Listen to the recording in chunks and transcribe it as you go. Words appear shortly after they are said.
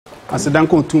Asedan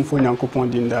ko tumfo Nyankopon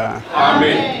din da.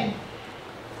 Amen.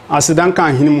 Asedan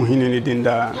kan hini mu hini ni din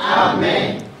da.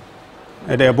 Amen.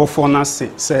 Ede ebofo na se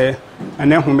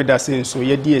ene homeda se nso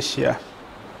ye di ehia.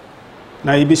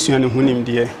 Na yebisua ne hunim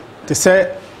de. Te se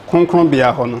konkron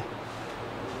bia ho no.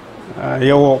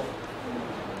 Ye wo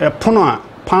epono a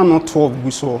pano 12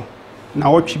 guso na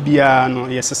wotwe bia no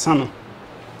yesesa no.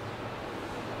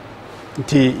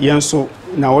 Nti yenso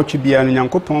na wotwe bia no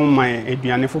Nyankopon man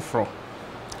aduane foforo.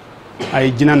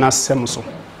 Ai gina na sem so.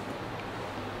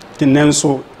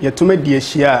 Tinenso yetuma di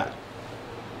ehia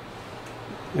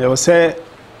ye se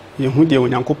yehu de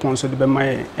Onyankopon so de be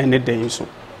mai ene den so.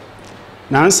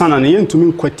 Na ansana na yentumi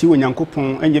nkwati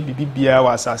Onyankopon anya bibibia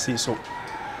wa asase so.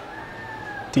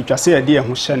 Ti twase ade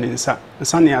eho hye ne nsa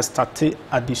ne ya starte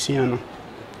adesua no.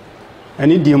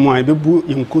 Ani die mu a ebebu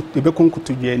yenko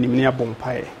ebekonkoto dua anim ne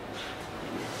abompae.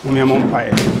 Mumemo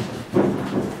mpae.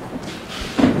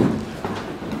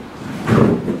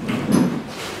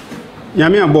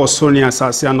 Yami abo so ne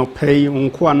asase anopai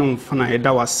nko anu mfana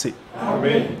eda wase.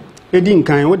 Amen. Edi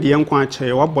nkan wo de yenkwa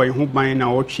akyere wabɔ ho ban na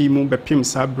wotwi mu bepim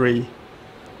sabrei.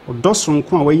 Odoso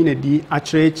nko a wayi na di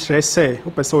akyere se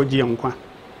opese ogie yenkwa.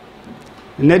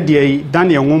 Na de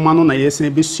Daniel nwoma no na yesi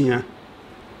besua.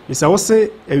 Bisa wo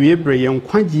se awie bre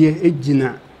yenkwa gie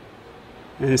egina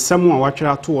nsɛm a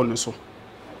watwere ato wo no so.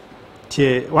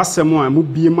 Tie wasɛm a mu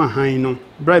bie ma han no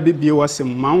bra bibie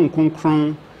wasɛm ma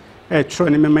nkonkron tro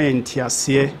ne mema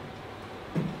yentiase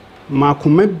ma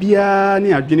koma bia ne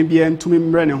adwene bia ntumi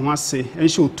mre ne ho ase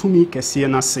enhye otumi kese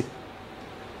na ase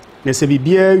ne se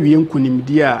bibia wie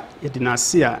nkunimdi a yede na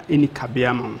ase a eni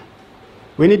kabea ma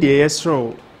we ne de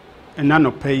yesro na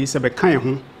no pai se be kan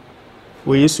ho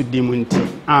we Yesu dim nti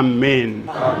amen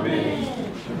Amen.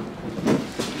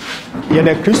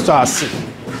 Yede Kristo ase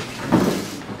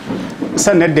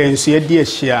se ne de nso ye di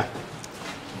ehia.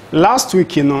 Last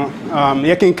week, you know,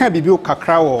 you can be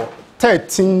kakra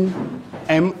 13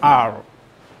 MR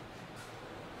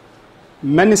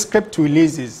Manuscript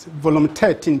Releases, Volume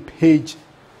 13, page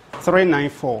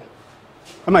 394.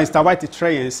 I'm going to start to try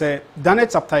and say, Daniel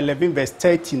chapter 11, verse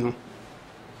 30. No,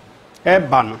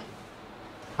 Ebano.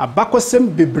 Abakosem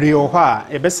bebreo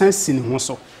ebesen sin ho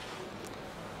so.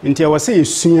 Nti I say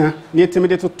esua na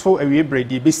yetemede toto awie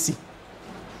bredi besi.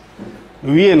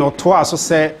 Wie no to aso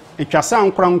say etwasa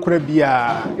ankora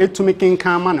bia etumi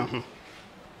kenkan ma ne ho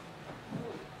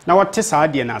na wote saa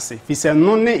de na ase fi se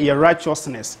no ne ye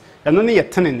righteousness eno ne ye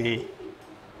tenene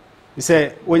fi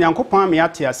se Onyankopɔn me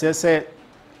ate ase se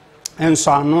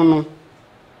enso ano no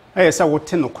se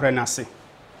wote no kore na ase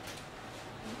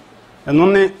eno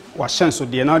ne wa hyenso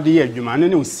de na de ye adwuma no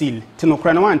ne osil te no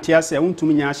kore na wante ase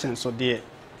wontumi nya hyenso de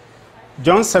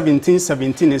John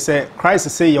 17:17 say Christ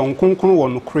say ye nkonkron wo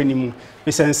no kore ni mu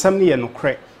fi se nsam ne ye no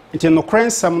kore nti no kore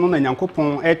nsam no na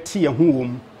Nyankopɔn eti ye ho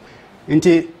wom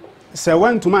nti se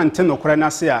wantuma ante no kore na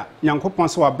se a Nyankopɔn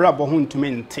se wabrabo ho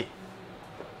ntumi nte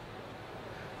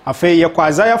afei ye kwa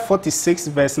Isaiah 46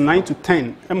 verse 9 to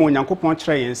 10 ema Nyankopɔn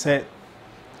kyerɛ yen se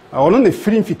ono ne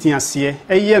firi mfiti ase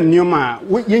eye nneoma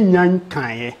a ye nyan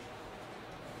kan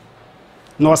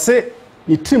no se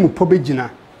ni trim pobegina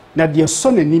na de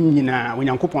so na nim nyina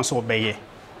Nyankopɔn se obeye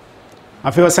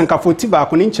afei osenkafo ti ba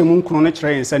ko ne nkyemu nkro no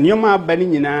kyerɛ yen se nneoma aba ni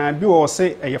nyina bi wo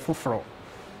se eye foforo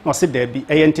no se da bi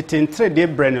eye ntetentre de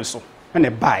brene so na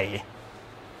baaye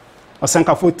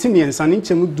osenkafo ti ne nsa ne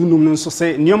nkyemu dunum no so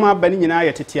se nneoma aba ni nyina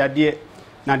ye teteade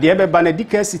na de beba na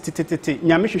dika si tetetete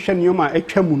nyame hwehwɛ nneoma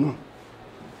atwa mu no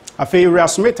afei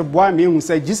reasumete boa me hu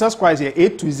se Jesus Christ ye A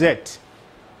to Z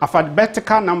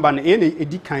alphabetical number na ene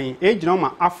edikan e gina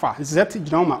ma alpha Z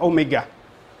gina ma omega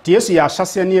ti Yesu ya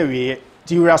ahyase ne awie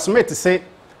ti reasumete se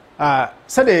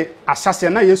se de ahyase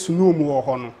na Yesu no mu wo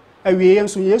ho no awie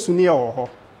nso Yesu ne ye wo ho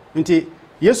nti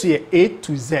Yesu ye A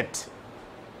to Z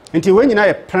nti we nyina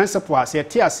ye principle ase ye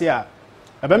ti ase a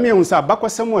abame hu se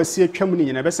abakosem asi atwam ni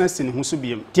nyina besan si ne ho so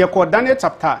biem ti ekọ Daniel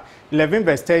chapter 11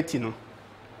 verse 30 no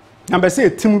number say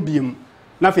etim biem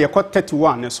na fe ekọ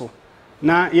 31 ne so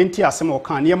na yenti asem o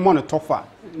kan ne mo ne tofa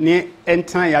ne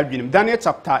entan ya adwenem Daniel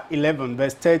chapter 11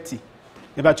 verse 30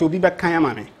 e ba che obi be kan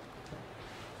ama me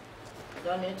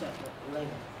Daniel chapter 11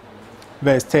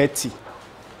 verse 30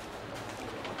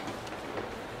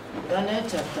 Daniel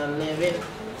chapter 11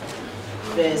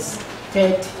 verse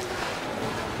 30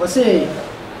 Ose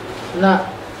na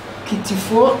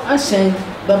kitifo ashen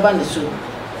baba ne so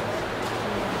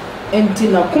enti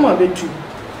na kuma betu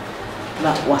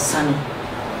na wasane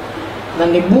na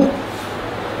nebu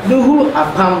duhu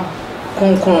apam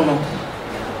konkon no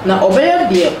na obeye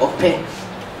de ope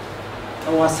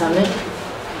na wasane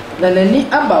na nani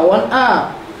aba won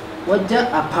a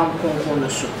wajja apam konkon no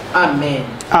so amen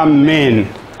amen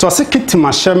to se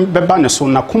kitimashem beba ne so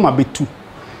na koma betu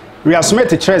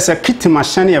reasumete kire se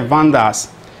kitimashem ne vandals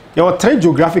your three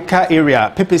geographical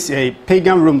area PPC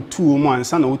pagan Rome 2 mo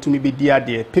ansa na wotumi be dia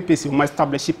de PPC o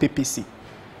establish PPC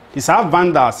this have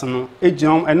vandals no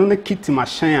ejom eno ne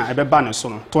kitimashem a beba ne so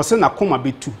no to se na koma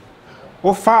betu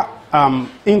ofa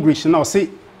English now say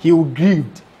he will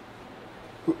grieved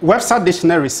Webster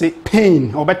dictionary say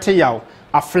pain obete yaw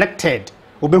afflicted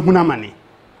obehuna mane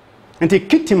enti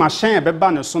kitimashem a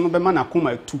beba ne so no be ma na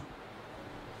koma tu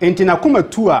enti na koma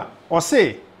tu a o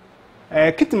say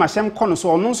kitimashem kono so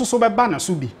ono nso so beba na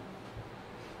so bi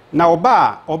na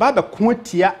oba be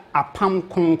koatia apam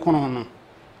konkon no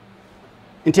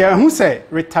nti ehun se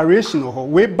reiteration ho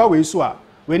we ba we so a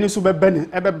we ni so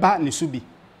beba ne so bi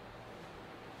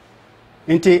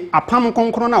nti apam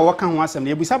konkon na wo ka ho asem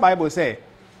na ebusa bible say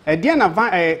dia na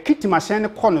kitimashem ne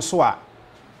kono so a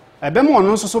ebe mo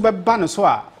ono nso so beba ne so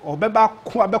a obeba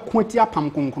ko abekoatia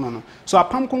apam konkon no so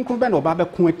apam konkon be na oba be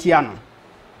koatia no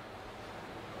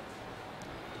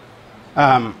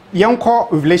Yanko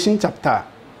Revelation chapter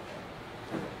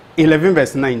 11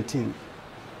 verse 19.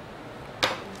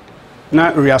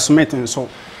 Na reasumete so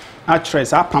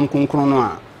atres apam konkron no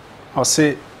a o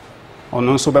se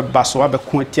ono so be baso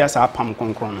abeko atia sa apam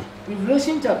konkron no.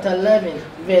 Revelation chapter 11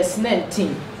 verse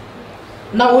 19.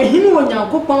 Na ohini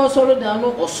onyankopon soro dan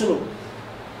no osoro.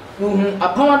 Ohun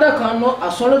apam adaka no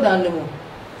asoro dan ne mu.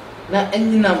 Na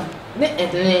anyinam ne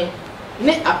edene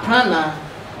ne aprana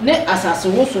ne asase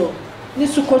woso ni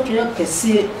sukotwe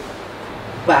kese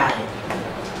bai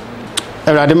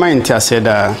Erade mind tia said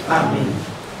amen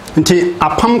nti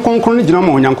apam konkron ni gina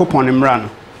ma onyankopon ne mra no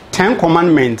 10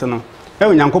 commandment no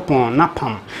onyankopon na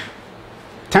pam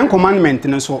 10 commandment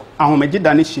no so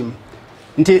ahomegida ne him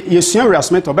nti yesua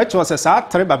reasmet obecho se sa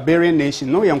three barbarian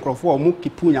nation no yankrofo o mu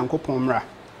kipu onyankopon mra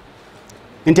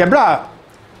nti ebra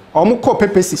o mu ko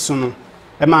pepesi so no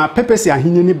e ma pepesi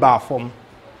ahenye ni ba fom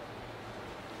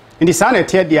Indi sa na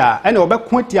tie dia ene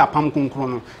obeko atia apam konkron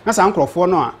no na sa nkrofo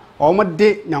no a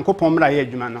omode nyankopon mra ye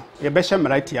adwuma no ye be hye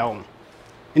mra tia wo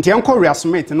nti enko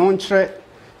reasumate no nkyere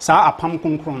sa apam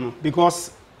konkron no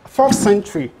because 4th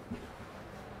century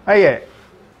aye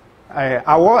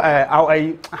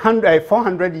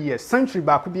 400 years century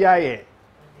back bia ye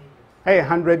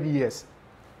 100 years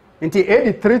nti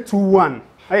 8321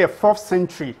 aye 4th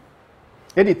century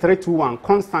 8321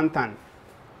 Constantine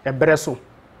e breso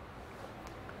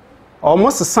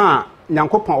almost san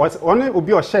nyankopon one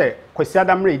obi o share kwasi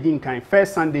adamre edin kan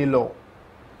first Sunday law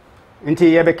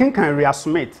nti ye be kenkan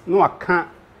reasumate no aka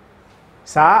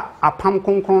sa apam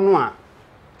konkron no a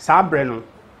sa bre no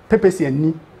pepesi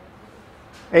ani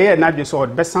eye na dwe so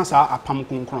be san sa apam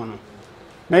konkron no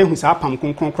na ehu sa apam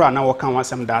konkron kra na wo kan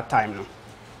wasem that time no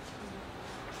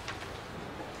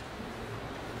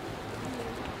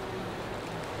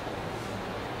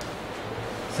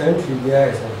century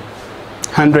years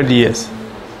 100 years.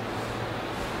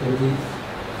 Maybe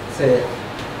say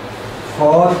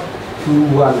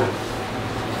 421.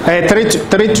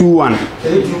 321.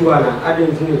 321. I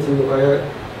didn't think it's in the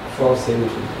 4th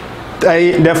century.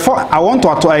 I want to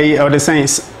the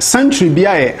science century be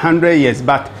 100 years,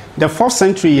 but the 4th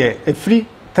century year a free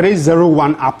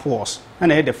 301 upwards,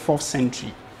 and the 4th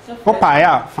century. What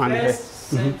I found it.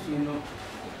 Century, you know,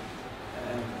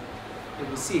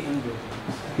 you see 100.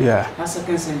 Yeah. That's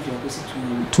 2nd century,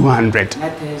 200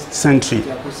 century.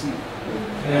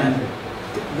 And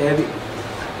there you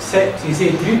say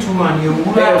 321, you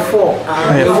would have 4.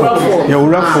 You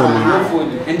would have 4.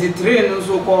 And the 3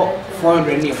 also called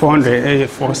 400. 400,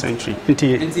 4th century.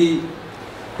 Until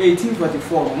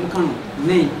 1844,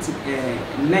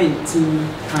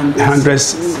 1900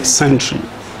 century.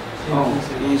 Oh,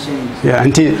 yeah,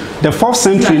 until the 4th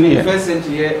century. The 1st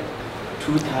century.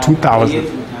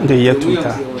 2000, the year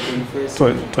 2000,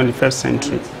 21st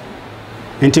century.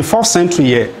 In the 4th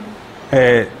century,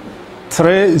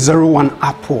 301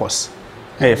 upwards,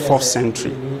 4th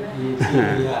century.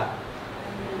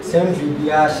 Century be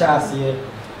a chassis,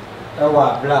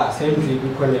 century be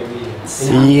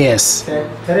yes.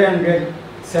 300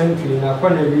 century na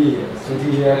konewi, so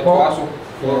the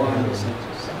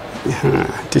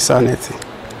 400 century.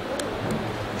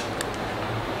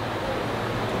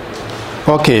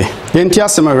 Okay, yenti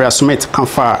asema reasumate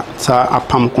kanfa sa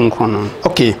apam konkron.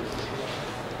 Okay.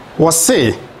 What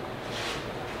say?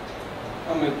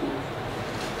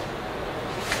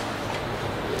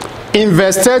 In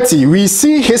verse 30, we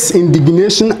see his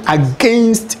indignation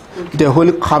against the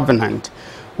Holy Covenant.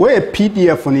 Where a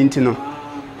PDF on intino.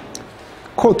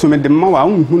 Quote to me the mawa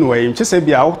unhuno way. Just say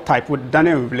be out type with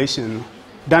Daniel Revelation.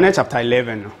 Daniel chapter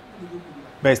 11.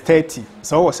 verse 30.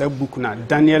 So was a book now,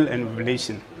 Daniel and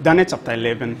Revelation. Daniel chapter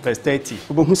 11, verse 30.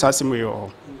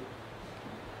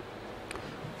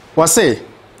 Was say,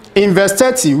 in verse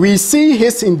 30, we see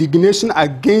his indignation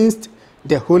against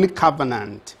the Holy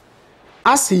Covenant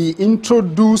as he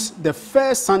introduced the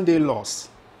first Sunday laws.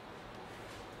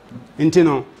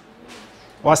 You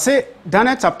was say,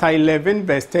 Daniel chapter 11,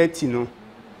 verse 30, no.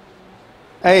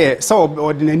 So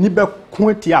ordinary nibe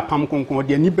kwati apam konkon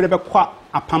ode nibe be kwa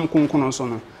apam konkon so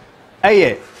no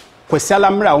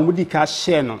kwesiala mra omudi ka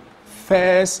share no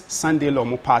first Sunday law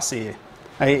mo pass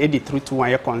edi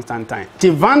 321 Constantine ti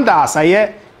vandals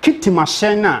kitima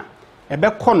share na ebe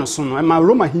kɔ no so no ma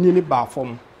Roma hini ni ba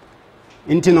fom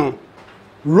nti no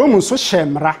Rome so share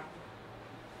mra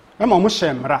ma mo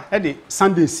share mra edi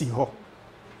Sunday si ho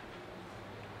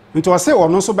nti o se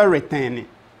ono so be return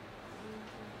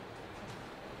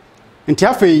nti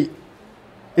afei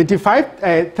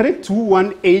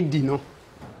 321 AD no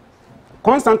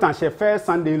Constantine she first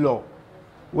Sunday law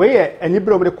we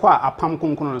anibro be kwa apam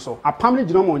konkon so apam ne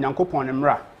gino mo Onyankopon ne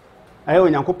mra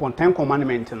Onyankopon 10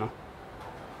 commandment no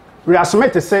we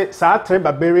assume say sa three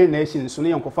barbarian nations so ne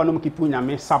yankofa no kipu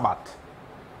nyame Sabbath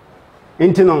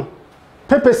nti no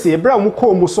pepesi ebra mu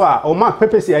ko mu so a o mark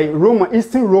pepesi Roma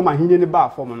Eastern Roma hini ne ba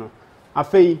form no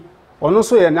afei ono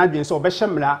so ye na dwen so obehye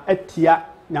mra atia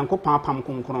Nyankopon apam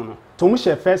konkon no to mu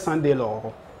share first Sunday law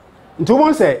ho nti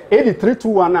won say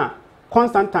 8321 a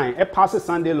Constantine pass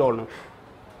Sunday law no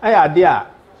ade a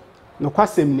no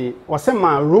kwasem ni o se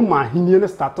ma Roma hini no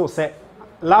start say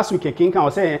last week king kan o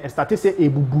say start say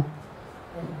ebubu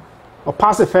o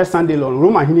pass first Sunday law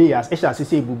Roma hini yas sha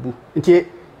say ebubu nti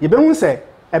ye be hu say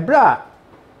ebra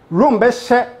Rome be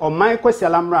share o man kwesi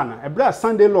alamra no ebra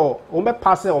Sunday law o be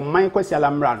pass o man kwesi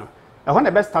alamra no e ho na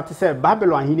be start say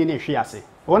Babylon hini ne hwe ase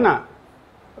ona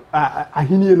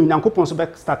ahini no Nyankopon so be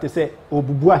start say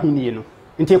obubu ahini no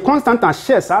nti Constantine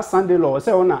share sa Sunday law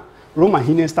say ona Roma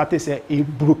hini start say e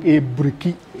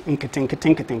bruki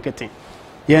nketen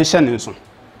yen hye ne so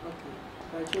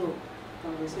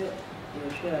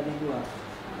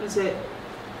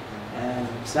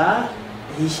sir,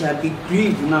 he shall be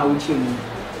grieved now with him.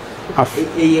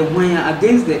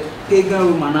 Against the pagan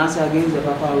Roman, against the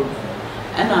Papa Rome.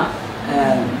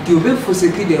 And you will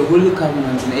forsake the Holy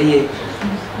Covenant.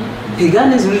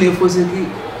 Paganism will forsake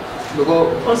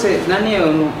because also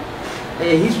Daniel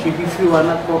history before one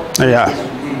not. Yeah.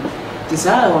 This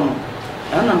I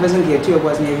don't person get to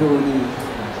was never only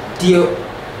dear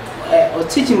or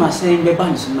teaching my saying the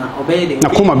bunch now obey the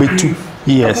Nakuma betu.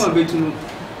 Yes.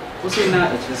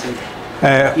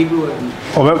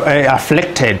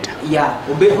 Afflicted.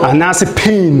 Yeah. And that's a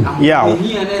pain. Yeah.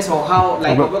 Or how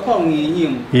like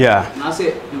him. Yeah. And I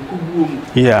said,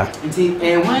 yeah.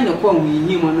 And when the come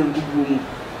we him on the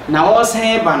now all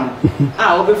say ban.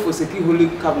 I'll be for secure Holy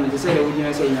Covenant. They said the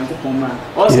original say Yankopon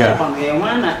man. All say ban. And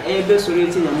one ever so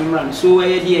rated and run. So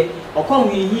where dear or come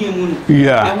we him.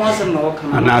 Yeah. I want some no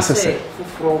come. And I say,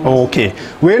 okay.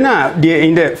 We're now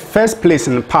in the first place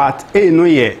in part A no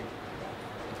ye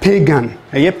pagan,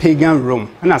 a pagan Rome.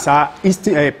 And as our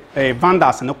Eastern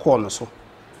Vandals in the corner so.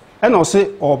 And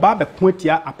also or Baba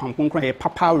Quintia a pumpkin a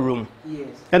papa room. Yes.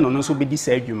 And also be this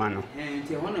man. And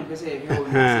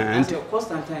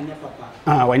Constantine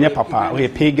papa. When your papa, we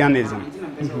paganism.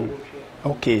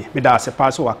 Okay, but that's a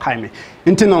pass or kind.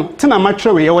 Intino, Tina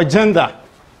mature your gender.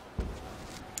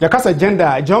 The cast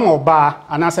gender, John or bar,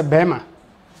 and as a bema.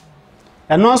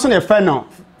 And also a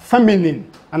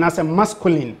feminine, and as a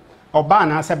masculine, or bar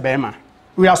and as a bema.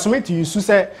 We are submit to you to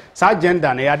say, Sir gender,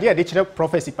 and idea the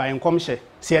prophecy by commission.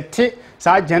 See a tea,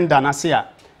 Sir gender, and I say, a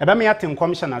bamiatin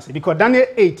commissioners, because Daniel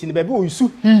 8 in the baby will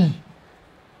sue he.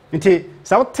 Inti,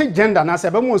 so take gender, and I say,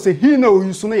 but say he no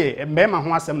you soon a bema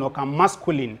who has no come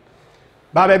masculine.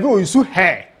 But baby will sue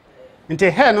hair.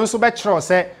 Inti hair no so better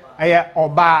say, or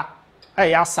bar,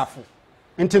 a safu.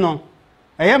 Inti no.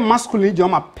 I am masculine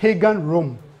joma pagan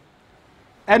Rome.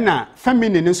 And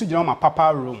feminine nso joma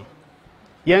papa Rome.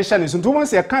 Yen shan is to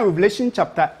once a kind Revelation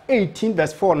chapter 18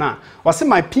 verse 4 now. Was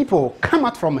my people come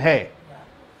out from her.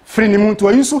 Free nimu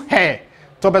to use hair.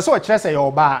 To be so chess a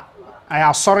yoba. I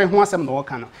am sorry once I'm no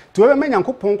can. To ever men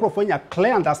Yankopon crofon ya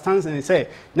clear understands and say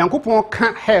Yankopon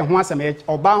can't hair once I'm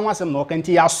or bar once I'm no can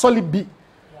tea a solid be.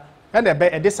 And the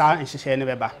bed this hour and she share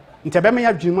never. Intebema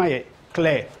ya juma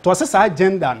clear. To assess our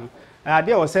gender.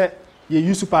 There was say you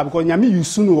use super because Yami you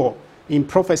soon in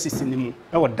prophecies in the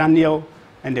or Daniel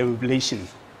and the Revelation.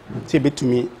 Say bit to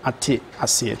me at it, I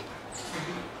see it.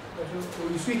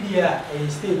 You see here a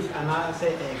state and I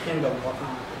say a kingdom.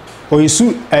 Or you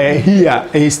see here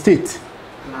a state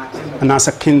and as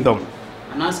a kingdom.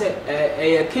 And I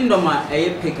say a kingdom a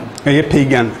pagan. A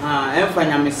pagan. Empha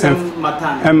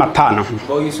Matana. And Matana.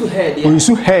 But you so head, you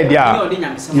so head, yeah.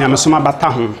 Yamasuma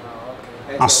Batahum.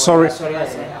 I'm sorry,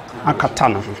 I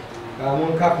Katana. I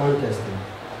won't cap contest.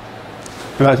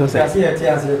 Right, I say. I see a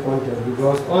TSA contest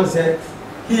because on said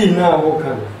he now walk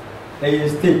a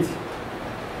state.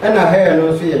 And I hear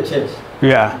no see a church.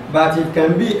 Yeah. But it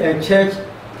can be a church,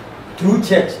 true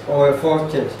church, or a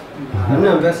false church. And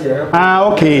I'm just here.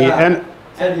 Ah, okay. And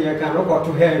said you can look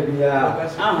to her.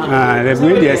 the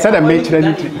media said I made it. And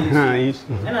I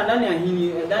done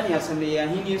Daniel Sunday,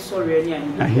 he is sorry. He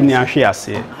actually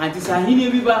say. And it's a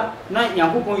hini river, not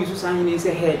Yankupon used to sign in his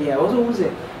head. I also was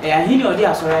a hini or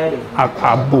dear sorry. A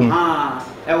boom.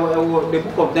 The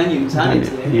book of Daniel,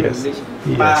 yes.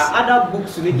 But other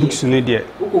books, books in India.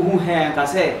 Who hair can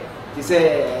say, he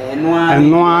said, no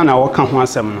one, I will come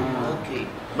once. Okay.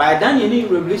 By Daniel,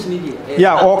 Revelation,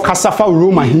 yeah, or Casafa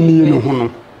Roma, he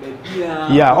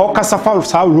yeah, or Casafa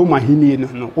Sao Roma, he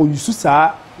no, or you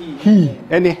saw he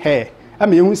any hair. I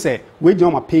mean, we say, we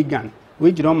don't a pagan,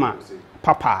 we don't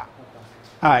papa.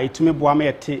 Ah, it may be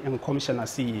a tea and commissioner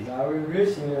see. I will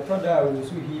race in a father will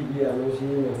he be a no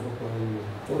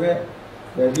okay,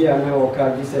 maybe I know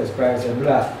Jesus Christ a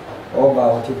blood. All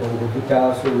about it on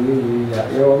computer, so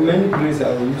your many places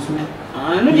are useful.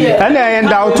 And I end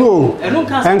out too. And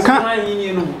can't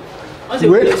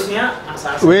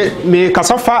we make a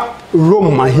sofa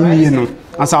room, my hiniano,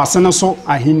 as our son so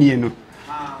a hiniano.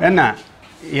 And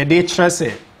ye de tress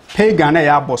pagan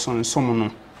a boson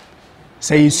someone.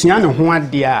 Say you see one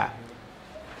dear.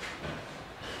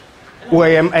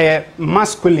 We am a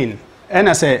masculine, and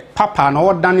I say, Papa,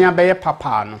 no, Dania Bay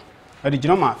Papa. The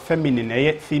genoma feminine,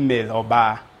 a female or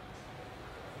bar.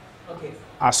 Okay.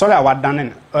 I saw that what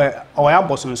done or our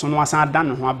bosom, so was I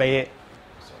done who obey.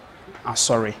 I'm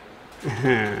sorry.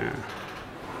 Daniel,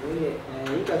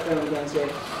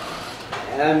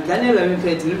 let me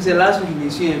play to the last week.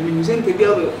 You see, you think to be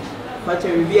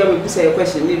able to say a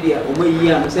question, maybe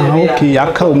okay,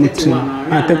 I come to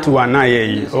I take to an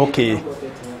eye. Okay,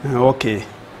 okay.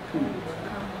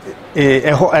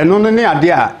 No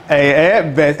idea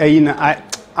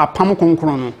a pam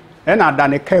concrono, and I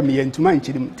done a came into my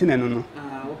tineno.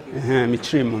 Me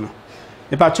trim.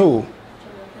 The patrol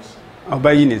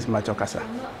obeying is much of Casa.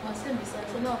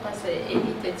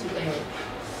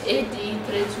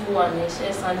 321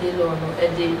 share Sunday law a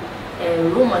day,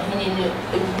 Roma Hinin, a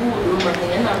good Roma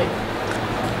Hinami.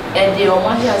 And the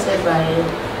one here said by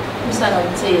Mr.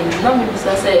 saying, no,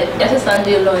 Mr. said, every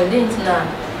Sunday law and didn't now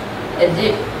a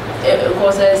day.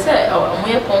 Because I said, I'm a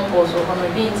compost or I'm a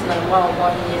beans and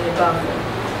one in the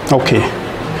bathroom. Okay.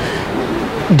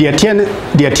 The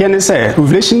Etienne say,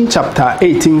 Revelation chapter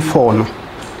 18:4.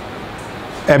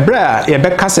 Ebra,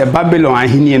 Rebecca said Babylon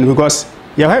and Hinian because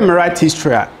you have me right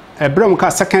history.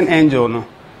 Ebra second angel no.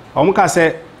 Omuka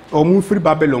say omu free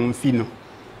Babylon fino.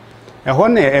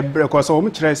 Ehone Ebra because omu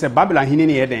chire say Babylon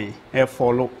Hinian eden e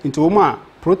follow into oma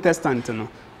Protestant no.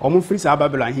 Omu free sa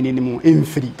Babylon Hinian mu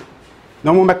emfree.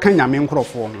 No mo meka nyame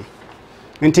nkrofo no.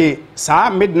 Nti sa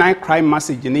midnight cry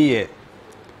message ni ye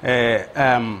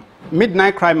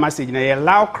midnight cry message na ye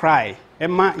loud cry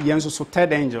ema yenso so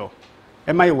third angel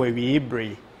ema ye we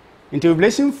bre into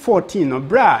Revelation 14 no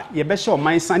bra ye be show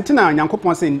man santina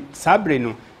nyankopon say sabre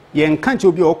no ye nka che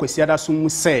obi okwesi ada so mu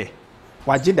say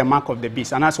waje the mark of the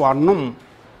beast and as wa nom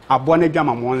abo na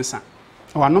dwama mo nsa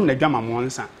wa nom na dwama mo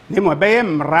nsa nemo be ye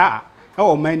mra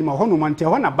o man ma hono man te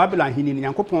ho na Babylon hini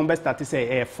nyankopon be start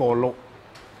say e follow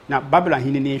na Babylon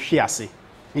hini ni hwiase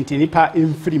nti nipa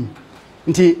emfrim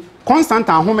nti constant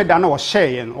ahomeda na wo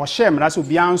share no wo share mra so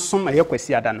bia nsom eye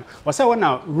kwasi ada no wo say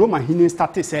wona Roma hini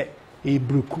start say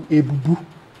ebruku ebubu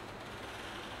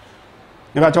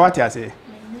ne ba chawati ase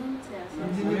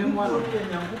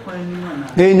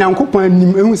nyankopon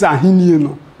anim ehu sa hini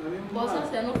no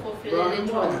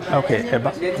okay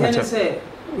eba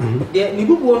the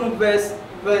nibubu no verse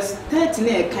 13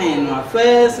 e kan no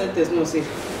first sentence no say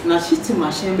na shiti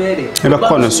machine bere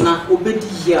na obedi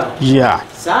yeah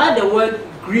so the word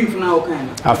grief now kind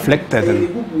afflicted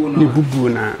nibubu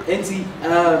na enti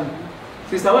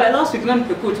sister why last week na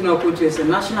quote na quote is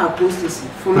national apostasy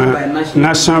followed by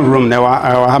national room they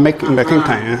were making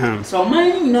kind so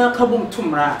man na kabum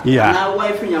tumra na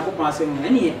wife nyakopon asem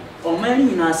ene o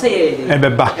man na say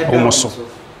ebeba omoso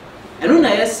and when I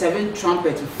had 7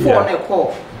 trumpet, 4 na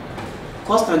call.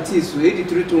 Constantine so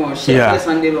 83 to 1 share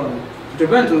Sunday long. The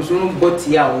band on so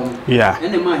body ya won.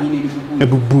 And the man he need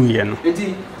ebubu ye no.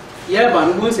 Enti ya ba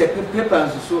no say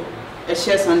papers so a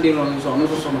share Sunday long so no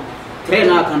so no. Three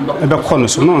na kan do. Ebe call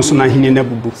so no so na hini na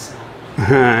bubu.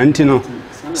 Enti no.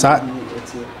 Sa.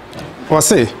 What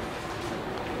say?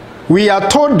 we are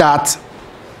told that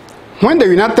when the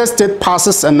United States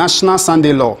passes a national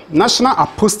Sunday law, national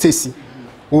apostasy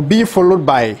will be followed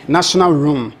by national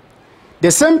ruin. The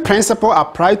same principle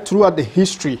applied throughout the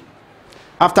history.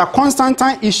 After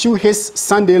Constantine issued his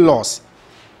Sunday laws,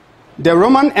 the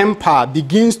Roman Empire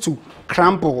begins to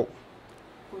crumble.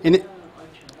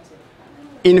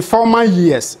 In former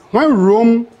years, when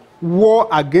Rome war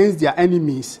against their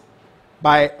enemies,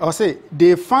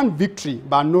 they found victory,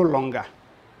 but no longer.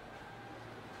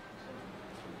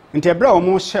 In Tebra,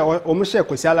 almost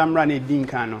Kosialamra ne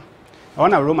Dinkano. I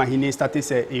want to Roma he started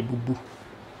say a bubu.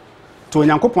 To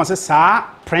Yankopon says, Sa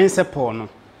principle no.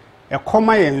 A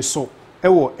comma and so,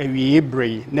 ewo a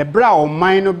weebre, nebra or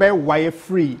minor be wire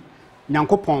free,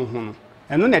 Yankopon hono.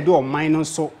 And no do or minor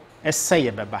so, a say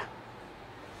a baba.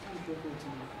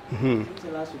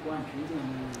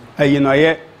 You know,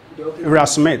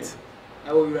 Erasmus.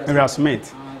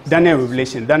 Erasmus. Daniel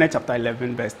Revelation, Daniel chapter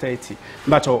 11, verse 30.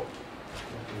 But oh.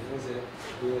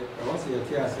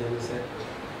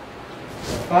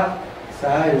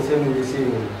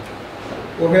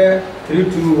 Okay, 3,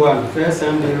 2, 1. First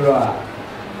Sunday law.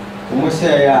 Almost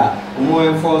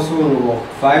enforce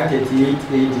 538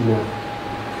 AD.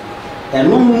 And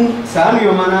no,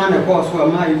 Samuel Manan, of course, who are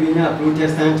my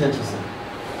Protestant churches.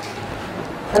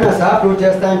 And as our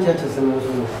Protestant churches,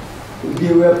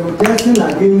 they were protesting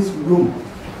against Rome.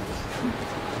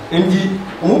 And the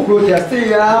protested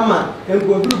Yama and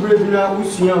go to Brazil,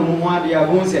 Usia, Muadia,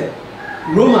 Bonse.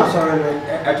 Roma, sorry,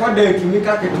 I thought they to make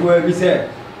up it where we said,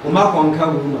 Omakon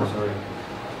Roma, sorry.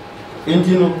 And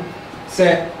you know,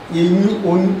 say,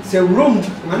 Rome,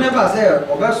 whenever I say,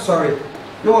 oh, sorry,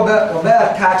 no,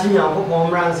 about catching your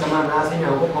home ransom and asking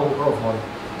your home Crawford.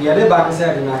 The other back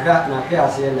said, in a crack,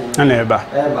 and ever.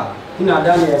 In a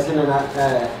Daniel,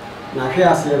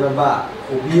 Nakia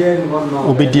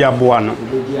Obedia Buano.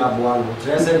 Obedia Buano.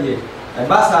 Treasure, a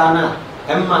Basana,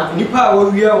 Emma, Nipa,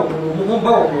 we are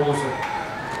also.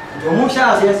 The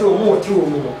Musha says, more 2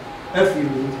 more, a few,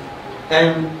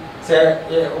 and say,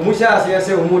 Musha says,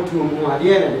 more 2 more at the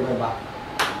end of the Baba.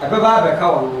 A Baba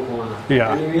cow,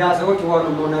 yeah. And we asked what you want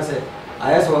to Mona said.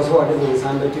 I also was what it was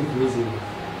under 2 reasons.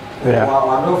 Yeah,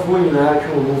 I don't fool you now,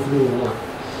 move.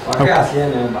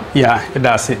 Yeah,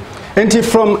 that's it. And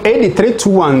from 83 to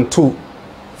 1 to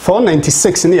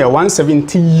 496 near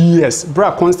 170 years,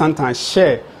 Bra Constantine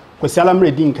share Kosialam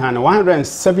Redin Khan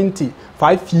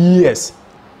 175 years.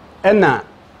 And now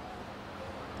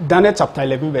Daniel chapter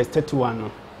 11 verse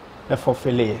 31 the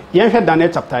fulfill. You heard Daniel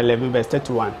chapter 11 verse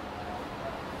 31.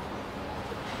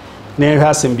 Near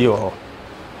has him be all.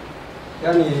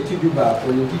 Yani to do back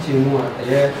when you teach him more,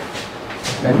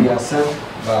 and your son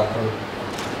back.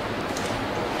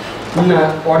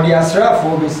 Na odi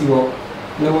asrafo besi ho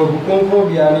na wabukonko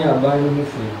bia ne aban no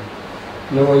fi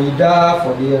na wayida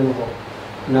for de no ho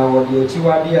na wodi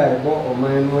achiwade a ebo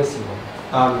oman no asi ho.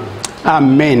 Amen.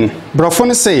 Amen.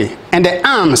 Brofon say, and the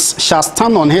arms shall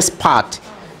stand on his part,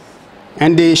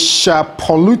 and they shall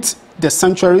pollute the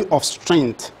sanctuary of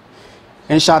strength,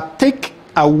 and shall take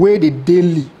away the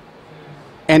daily,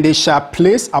 and they shall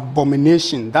place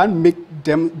abomination that make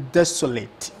them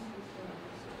desolate.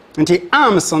 Until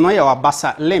arms on your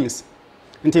basa limbs,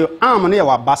 until arm on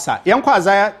your basa. Yanko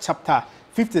Isaiah chapter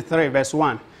 53 verse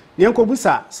 1. Yanko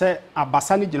Busa say a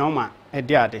basani genoma a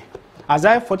deade.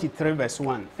 Isaiah 43 verse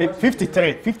 1.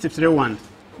 53 1.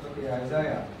 Okay,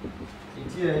 Isaiah.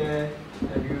 It's here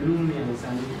a room and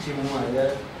Sandy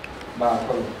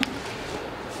Barcol.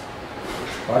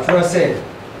 What I say?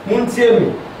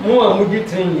 Muntemi, more moody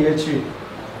train year tree.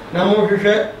 Number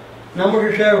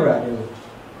share radio.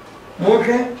 More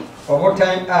for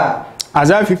time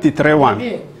Isaiah 53 1.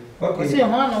 Okay. See,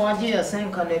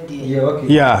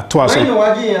 Yeah, twice. When you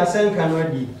are a same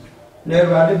canody,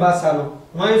 never had the basalo.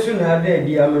 Why soon had the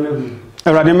diamond?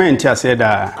 A radiment, I said,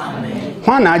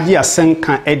 one idea sent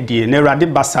can eddy, ne radi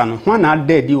basan, one are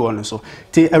dead you also.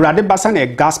 Till a radi basan a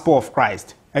gospel of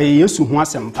Christ. A used to one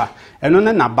semper, and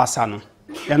none a basano.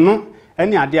 And no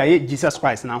any idea Jesus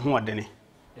Christ now who are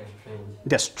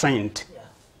the strength.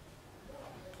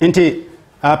 Inte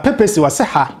purpose was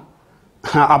ha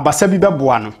abasabi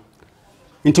bebuano.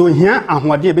 Into here and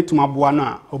what dear betuma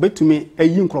buana, obey to me a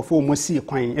young crofo mosi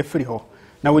quine a free ho.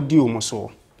 Now would do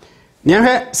so. Near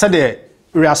her said the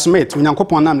Erasmus when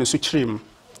Yankopon the Suchrim.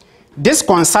 This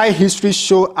concise history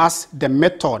show us the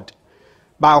method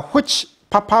by which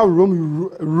Papa Rome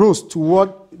rose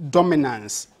toward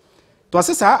dominance. To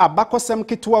assess a bakosem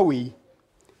kitwawi,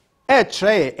 a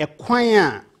tray, a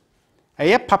quire,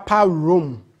 a Papa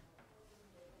Rome.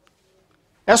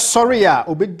 A sorry,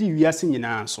 obedi we are singing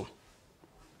answer.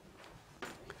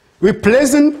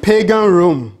 Replacing pagan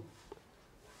Rome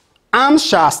arms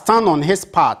shall stand on his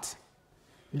part.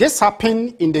 This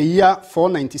happened in the year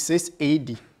 496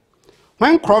 AD,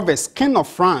 when Clovis, king of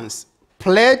France,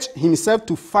 pledged himself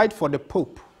to fight for the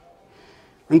Pope.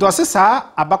 And was this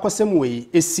abakosem way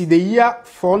is the year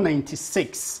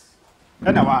 496.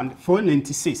 And around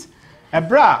 496.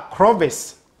 Ebra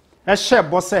Clovis, a share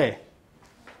bosse,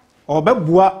 or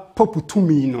bebua Pope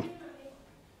tumino.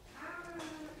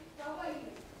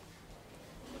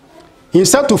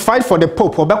 Himself to fight for the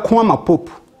Pope, or bekwama Pope.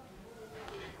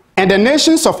 And the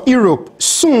nations of Europe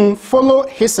soon follow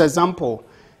his example.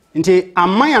 Nti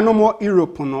amaya no more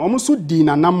Europe no omusu di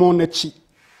na namo nachi.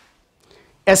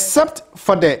 Except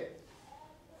for the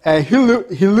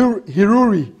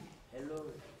Hiluri,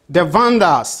 the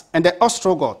Vandals, and the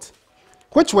Ostrogoths,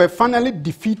 which were finally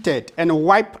defeated and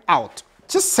wiped out.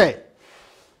 Just say,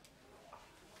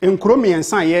 in Chromian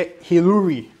San ye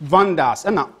Hiluri, Vandals,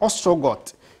 and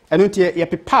Ostrogoths, and until ye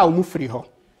pepa umufri ho.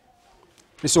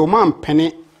 So man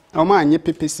penny, or man ye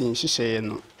pepesin, she say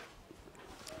no.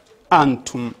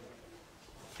 Antum.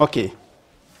 Okay.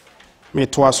 Me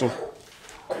twaso.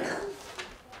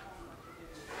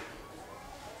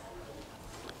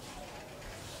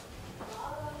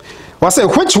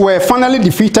 Which were finally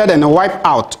defeated and wiped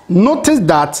out. Notice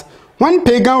that when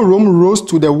pagan Rome rose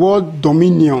to the world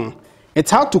dominion, it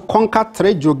had to conquer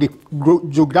 3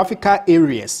 geographical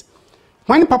areas.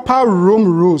 When Papal Rome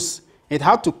rose, it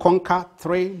had to conquer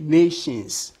 3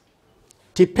 nations.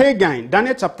 The pagan,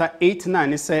 Daniel chapter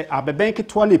 8-9, it says, "Abebenki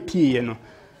 20 p.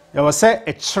 There was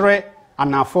a chere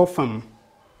and a fam,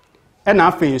 and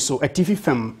nothing so a TV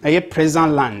fam, a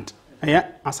present land, a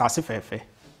assassin fefe.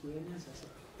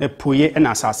 A puye and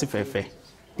assassin fefe.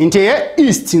 Into the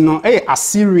east,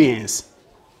 Assyrians,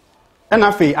 and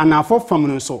a fe and a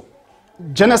fam so.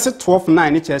 Genesis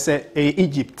 12:9, it says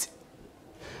Egypt,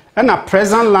 and a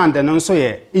present land, and also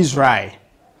Israel.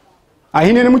 I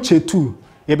hear them too.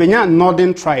 Ebenya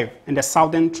northern tribe and the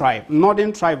southern tribe.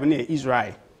 Northern tribe in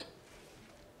Israel.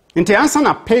 Nti ansa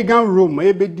na pagan Rome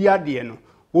ebedi ade no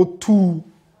otu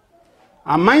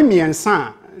aman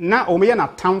miensa na omeye na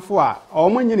tamfo a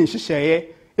omonye ne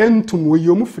hihye entum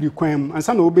oyom firi kwan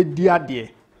ansa na obedi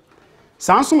ade.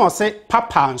 Sanso mo se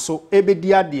papa nso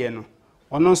ebedi ade no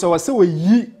ono nso wose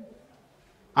oyi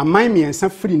aman miensa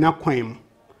firi na kwan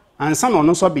ansa na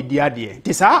ono nso bedi ade.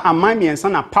 Ti sa aman miensa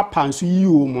na papa nso yi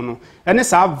o mu no ene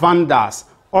sa Vandals,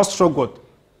 Ostrogoth,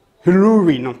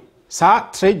 Hiluri no sa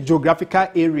 3 geographical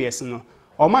areas no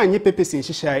oma anye pepesi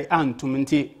nhihye antum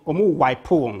nti omo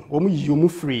wipe on omo yomu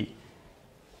free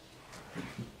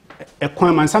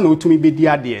ekwan mansa na otumi bedi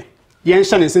ade ye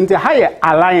nhye ne sente haye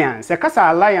alliance kasa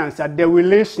alliance the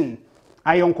relation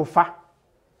ayonkofa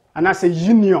anase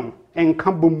union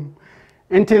enkabom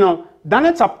nti no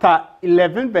Daniel chapter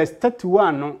 11 verse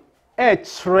 31 no e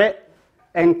kire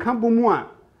enkabom a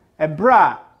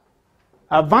ebra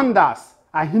Vandals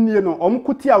ahinie no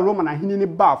omkuti a Rome na ahinie ni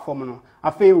ba fom no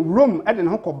afi Rome e de ne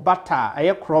ho bata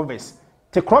aye Clovis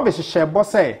te Clovis hye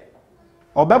say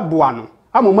obeboa no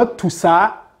amoma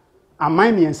tusa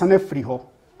aman miensa na free ho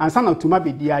ansa na tuma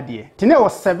bedi ade te ne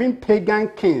was 7 pagan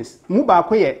kings mu ba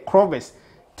ko ye Clovis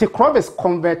te Clovis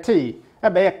converted e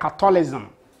be ye Catholicism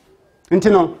nti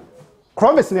no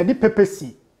Clovis na di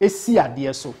papacy esi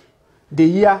ade so the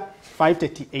year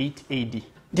 538 AD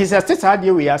this is still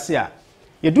ade we ase a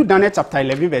you do Daniel chapter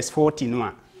 11 verse 40 no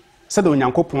a said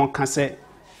onyankopon ka say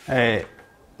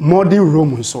modern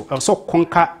Rome so also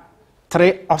conquer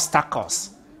 3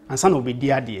 obstacles and son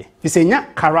obedi ade he say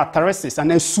nya characteristics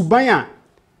and suban a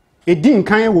edi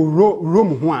nkan wo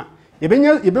Rome ho a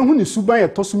yebehu ni suban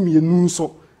etoso mienu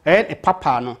so e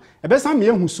papa no ebesa me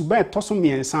ehu suban etoso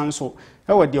miensan so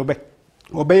e wo de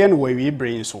obeye no we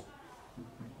brain so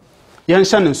yen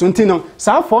hye no so ntino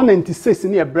sa 496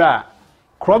 ni ebra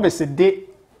Clovis de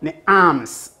ne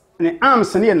arms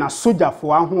ne na soldier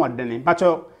for ahoɔdene but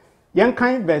yen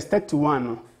kan verse 31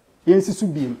 no yen sisu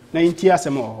biem na nti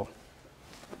asɛm ho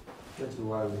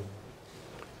 31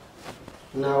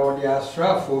 na odi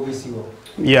asrafo bisi ho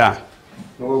yeah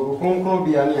no go konkron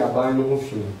bia ne aban no ho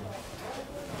fi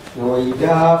no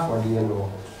ida for the no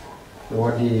no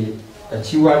odi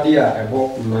achiwade a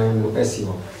ebo man no asi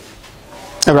ho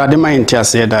Awurade man nti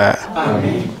ase da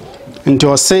amen nti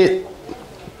o se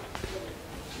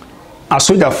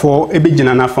asojafo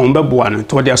ebegina na fa mbeboa no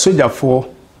to de asojafo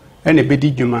ene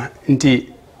bedi dwuma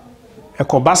nti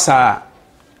ekobasa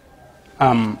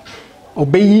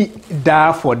obeyi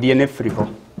da for de ne free ho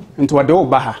nti wode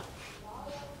oba ha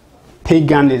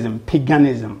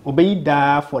paganism obeyi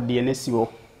da for de ne si ho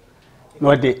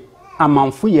no de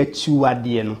amanfo ye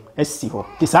chiwade no esi ho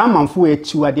ti sa amanfo ye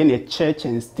chiwade ne church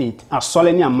and state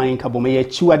asole ne aman ka bom ye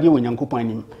chiwade wonyankopon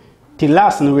anim Ti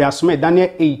last no we asome Daniel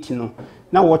 8 no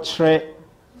na wo kyerɛ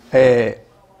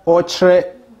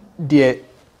de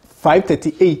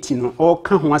 538 no o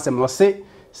ka ho asɛm no se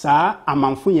saa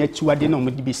amanfo ye akyiwade na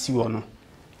omudi besi wo no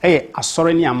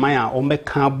asɔre ne aman a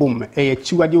ɔmbɛka bom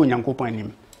akyiwade onyankopɔn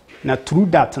anim na through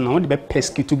that no they be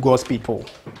persecute God's people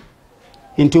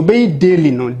into obey daily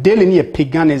no daily ne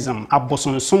paganism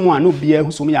abosonsom a no bia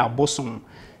hu so me abosom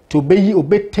to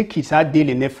obey take it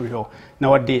daily na free ho na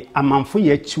wode amanfo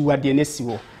ye akyiwade na si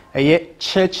wo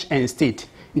church and state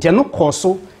nti no course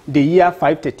the year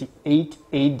 538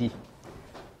 AD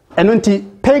eno nti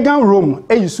pagan Rome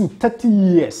use 30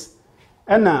 years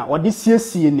na wode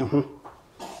siesie ne ho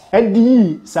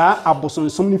edi saa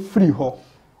abosonsom ne free ho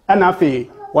na afi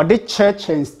wode church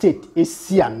and state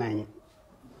esi anan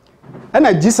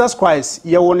na Jesus Christ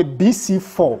ye won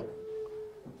BC4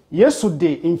 Yesu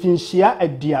de mfinhia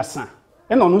aduasa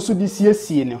na ono so de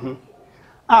siesie ne ho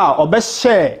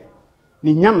obehye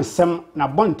ni nyamsem na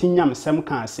bonti nyamsem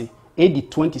kan ase AD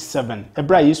 27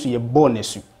 ebra Yesu ye born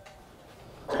esu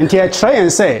nti e try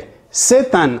and say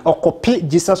Satan okopi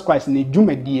Jesus Christ ne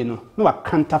dwumadie no na wa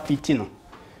counterfeit no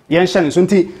yen hye so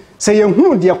nti say ye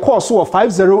hu de course of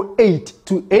 508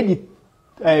 to AD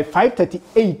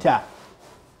 538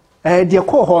 de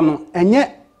ko ho no enye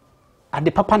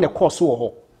ade papa ne course wo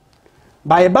ho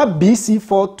by ba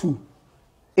BC4 to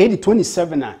AD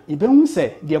 27 ibe hu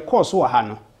say de course wo ha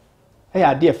no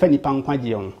ade e fa nipa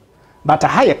nkwaje ho but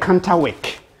ha ye counter work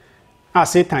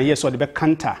Satan yes or the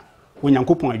counter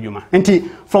onyankopon adwuma nti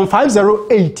from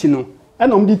 508 no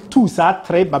enom di two sa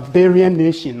three barbarian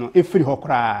nation no efiri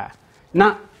hokra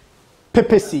na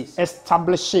papacy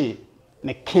establish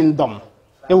the kingdom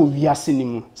e wo wiase ni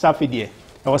mu safedie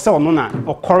e wo se ono na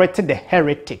o correct the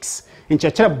heretics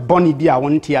nchechere boni bi a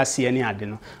wonte ase ne ade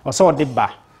no o se o de ba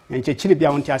nchechere bi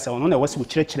a wonte ase ono na wo se wo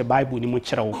kirekire bible ni mu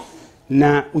kirewo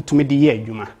na utume de ye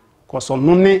adwuma koso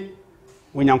no ne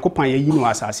onyankopon yayi no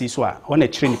asase so a wona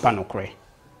kire nipa no kore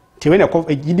ti we na ko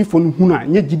gidi fo no hunu a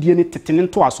nya gidie ne tetene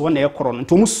nto aso na e koro no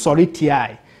ntom sori ti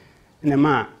ai ne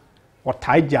ma o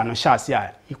taija no hyase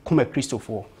a ikuma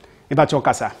Christopher e ba cho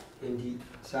kasa ndi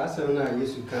sasa na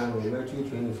Yesu kan no Matthew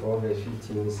 24 verse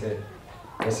 15 said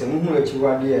ese mu hu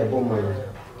achiwade e boman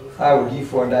a odi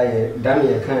for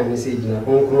Daniel kan ne se gina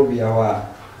konkro bia ho a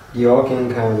de o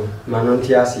kan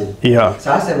manonti ase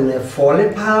sasa ne fall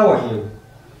power him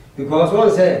because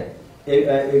one say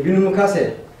ebinum ka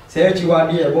say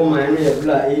achiwade e boman no e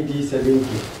bla AD 70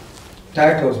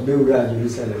 titles build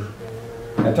Jerusalem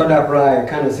atoda pra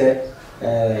kan say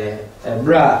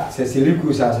bra se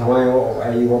Silikus as wan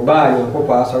oba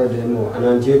Nyankopon asori dem no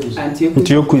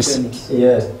Antiochus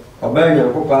yes oba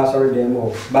Nyankopon asori dem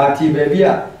no but baby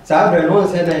a sa bre no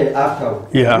say na after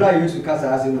bra Yesu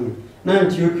kasa asinu na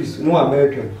Antiochus no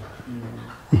abetwem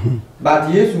but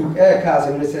Yesu ka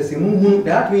asem say muhu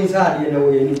that means ade na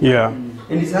wo yani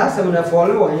and this asem na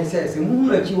follow when he says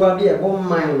muhu achiwade e bom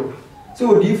man no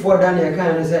so di for Daniel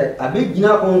kan say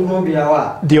abegina konkon bia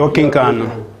wa de okenkan no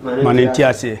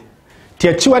manentiase ti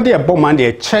achiwade e bom man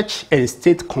the church and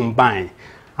state combine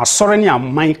asore ne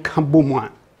aman ka bom a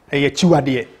e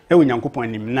achiwade e onyankopon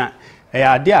anim na e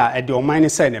ade a e de oman ne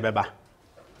say ne beba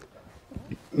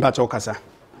ba cho kasa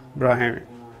bra Henry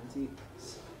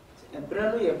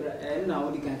bra no ye bra na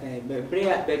odi kan bra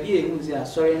bi e hu si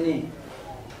asore ne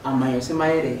aman yo se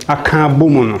mayere aka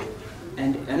bom no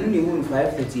and anu ne hu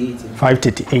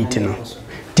 538 no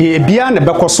ti bia ne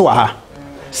bekoso ha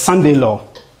Sunday law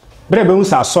Brebe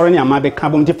unsa asore ni amabe ka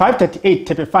bom ti 538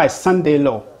 typify Sunday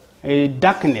law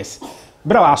darkness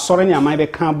brebe asore ni amabe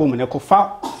ka bom ne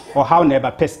kofa or how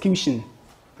never persecution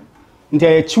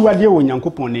nde chiwade wo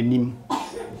Nyankopon nanim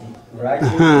right in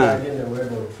the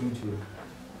word of truth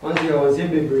once you was in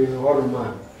be all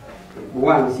man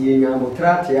one see nyamo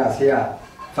trate asia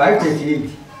 538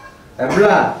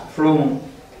 a from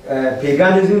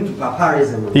paganism to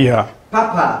paparism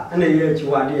papa and a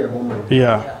chiwade e bom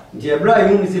the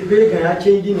Abraham is a pagan, I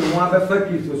changing one of the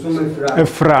factories to some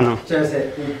frano. Says,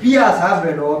 Pias have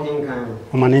been walking kind of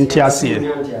Manentiasi.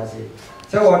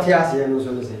 So what Tiasi and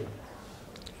so say?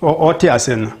 Or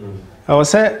Tiasin. I was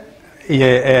say,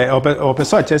 yeah, or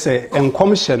such as a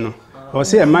commission, or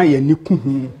say, am I a new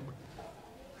coon?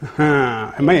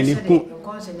 Am I a new coon?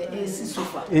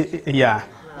 Yeah.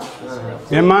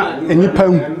 Am I a new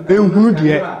pound?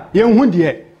 Young wood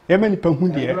yet. Emily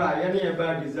Pahun dear.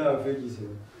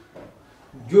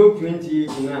 Job 28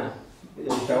 na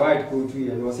the white coat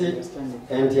and was it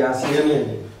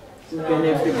anti-Assyrian.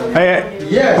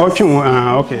 Yes.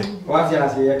 Okay. What you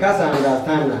say? I can't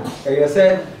understand. You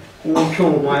said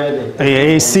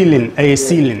a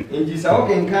ceiling. In this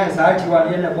okay kind, I actually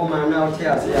want to know now.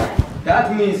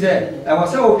 That means that I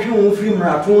was so few free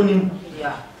marathon.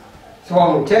 Yeah.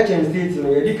 So church and state no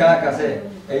ye di ka say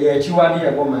e chiwade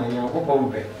e boma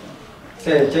Nyankopon pe.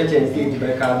 Say church and state be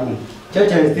ka bu.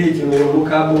 Church and state no bu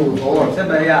ka bu o se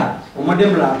be ya o mo de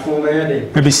marathon be ye de.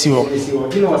 Maybe see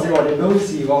what. You know say what they don't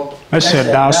see ho. I said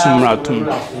that marathon.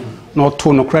 No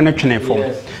to no credit training for.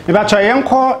 If I try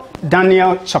encore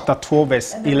Daniel chapter 12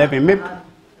 verse 11 maybe.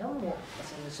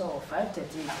 So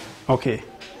 5:30. Okay.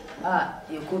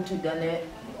 You go to Daniel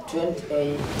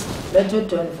 20 Letter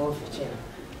 24:15.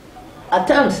 At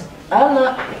times, I'm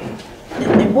not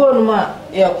the born ma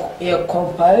you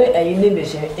compare a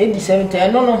universe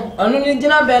 87 no I don't need to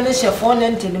banish a phone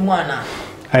and tell one.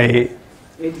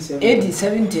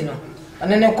 87 no.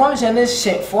 And then a conscience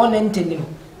is phone and tell him.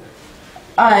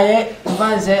 I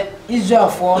advance Israel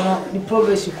for no the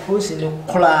progress cruise in the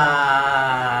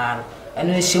clan and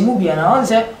the Shemubi and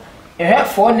answer a have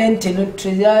 490 no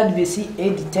triad VC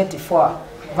 8034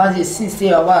 verse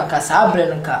 60 or 1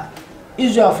 Casablanca.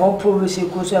 Israel for progress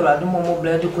cruise around the Momo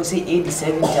Blend to say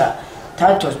 87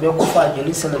 Titus Bekofa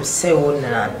Jerusalem say one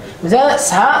and that's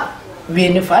how we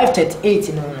in the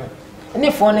 538 no. And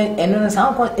if one and on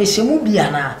sound a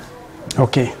Shemubiana.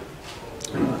 Okay.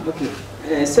 Okay.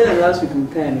 Said last week in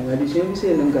time, but you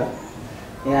say longer.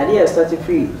 The idea started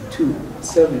free 2,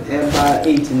 7, about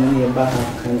 8 in the back.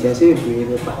 Can just say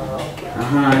free.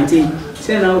 Auntie,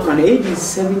 say now can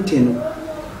 17.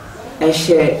 A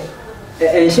share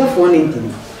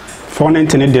 419.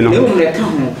 419 dinner. No, the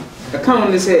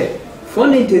count say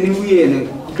 419 we in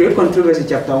Great Controversy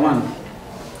chapter 1.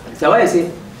 So I say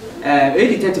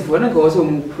 8034 na go so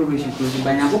progression close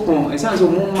by Nyankopon. E sounds so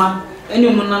mumma any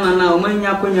monana na o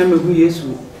manya konya mehu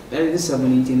Yesu. That is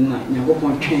 17 na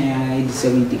Nyankopon twen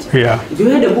 70. Yeah. If you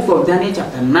read the book of Daniel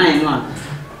chapter 9 no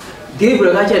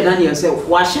Gabriel got Daniel say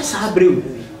wa hye sabrew.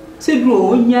 Say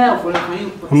bro onya for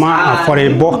ma for a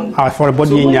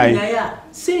body nyai.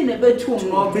 Say na betu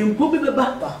no brimpo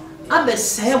beba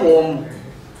abese wo.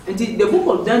 The book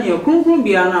of Daniel krunkrum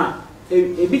bia na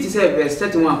a bit is verse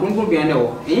 31 krunkrum bia na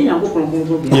wo. Enye Nyankopon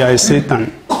krunkrum bia. Yeah,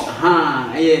 Satan.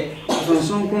 Yeah. From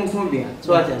Crumbia,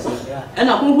 so I say, and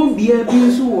I come be a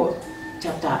being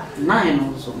chapter 9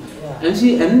 also. And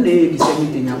she and they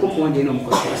 17. I go point in on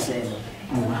from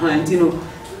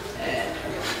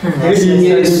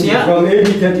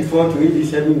 8034 to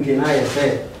 87 can I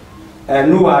say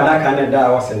no other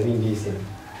Canada was a decent.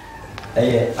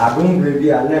 I don't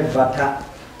really I never butter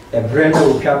a brand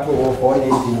of capital for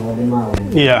 18 or the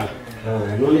mountain. Yeah.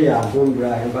 Only a boom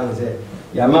brand say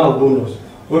Yama bonus.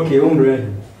 Okay,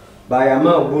 umbre. By a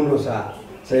mouth bonus,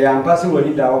 say I'm passing with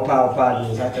it our power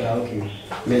in such a okay.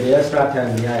 May the extra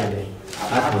time behind it.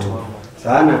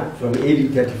 Sana from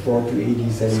 8034 to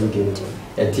 87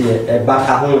 a back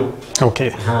home.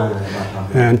 Okay.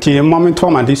 And to a moment,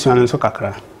 Tom, addition and so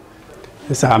kakra.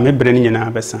 It's a me bringing in a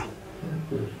bessa.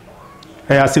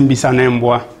 I ask him bisa name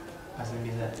boy.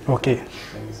 Okay.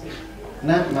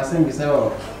 Now, Masim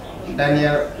Bisa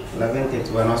Daniel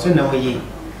 11:31 when also know ye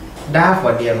da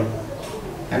for them.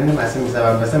 And Masim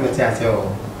Bisa Basamity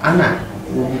Anna,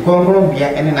 Congo Bia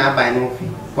and an albino fee.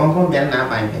 Congo Bia and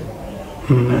albino.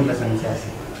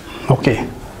 Okay.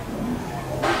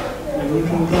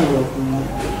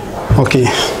 Okay.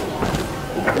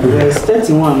 Verse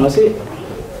 31 was it?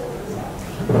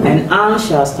 An arm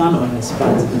shall stand on his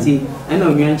part. See, I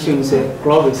know you and say,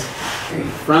 Clovis,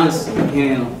 France,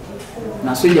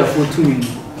 now soldier for 2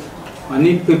 minutes. I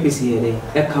need papers here,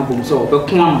 a company so, but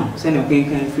come on, send a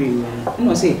king free. You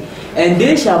know, say, and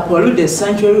they shall pollute the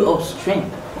sanctuary of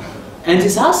strength. And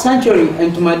this our sanctuary,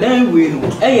 and to my dying will,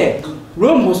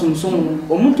 Rome was some,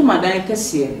 or to my dying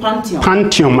Cassia, Pantheon.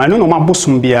 Pantheon, I don't know my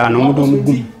bosom beer, no,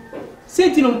 don't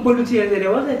Sitting on politics,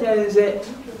 there was a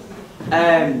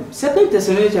 2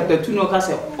 Thessalonians chapter 2 no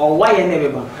case or why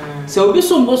never. So be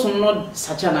some bosom not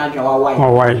such an idea or why.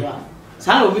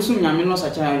 Some of you nyame no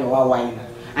such an idea or why.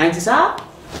 And it's a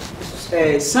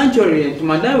sanctuary to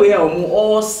my way or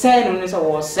all said on this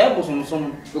or several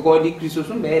some because the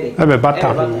Christians bed.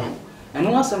 And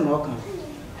no some welcome.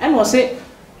 And was it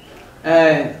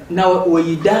now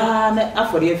we done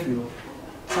after the few.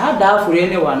 So down for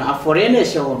anyone, for any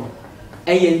show.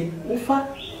 Ufa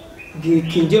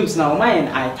King James now mine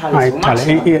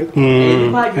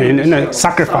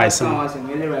sacrifice.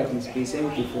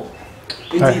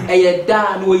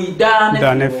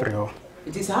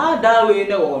 It is hard that way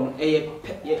no a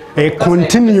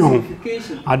continuum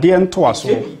adient to us.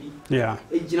 Yeah.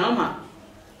 A jinama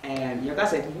and you guys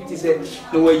said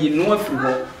the way you know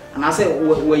and I said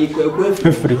where you go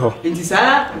free. It is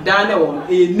hard down a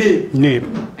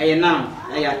name a noun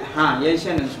a ha yen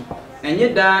and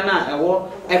yet Dana a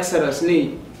war Exodus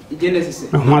name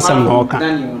Genesis. Masam no ka.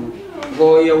 Daniel.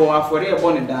 Go ye wa for e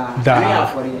born da. Da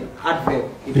for advert.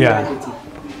 Yeah.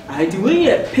 I do we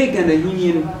a pagan and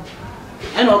union.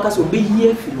 And all cast will be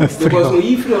here because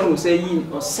we from say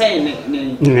or say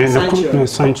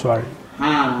sanctuary.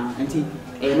 Ah,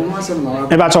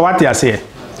 and about what you say.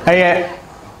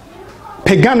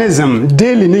 Paganism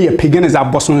daily near paganism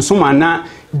aboson suma na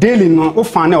daily no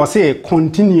ofane or say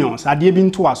continuous ade bi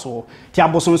nto aso ti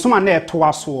aboson suma na eto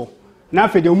aso na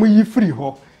fe de mu yi free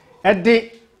ho e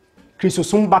de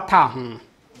Christosum bata ho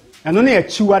eno na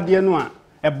achiwade no a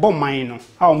ebo man no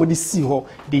a o mo de si ho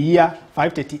the year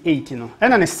 538 no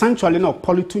ena ne sanctuary no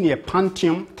Polytune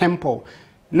Pantheon temple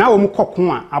na o mu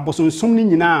kokon a abosonsum ni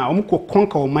nyina o mu kokon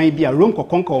ka o man bia Rome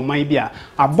kokon ka o man bia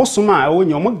abosom a o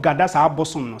nya o mu gada sa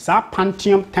abosom no sa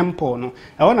Pantheon temple no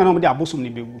e wona na o de abosom ni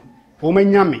begu o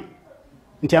manyame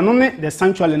nti ano ne the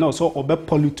sanctuary no so obe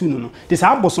Polytune no de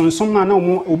sa abosonsum na o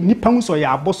mu nipa hu so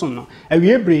ya abosom no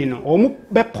awie bre no o mu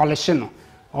be polish no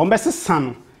o be sesa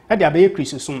no e de abe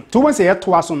Christosum to won say ye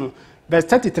to aso no verse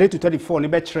 33 to 34 ne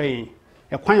be kire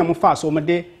e kwan ya mu fa so o me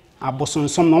de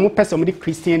abosonsom no mo pese mo di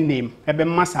Christian name ebe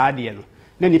masa ade no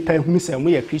na ni pa hunu se mo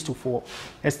ye Christopher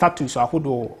status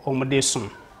ahodo o mo de son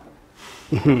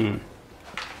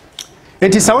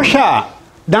it is our share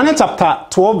Daniel chapter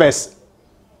 12 verse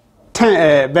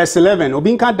 10 verse 11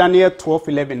 obinka Daniel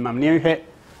 12:11 mam ne hwe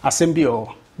assembly o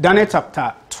Daniel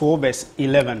chapter 12 verse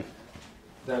 11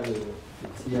 Daniel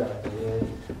yeah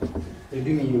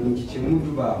edumi yoni chichimu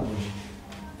duba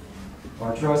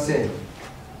wa say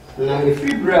na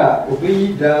efibra obeyi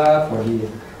da for the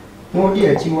mo di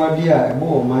achiwade a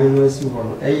ebo man no si ho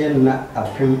no eye na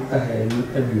apem ahani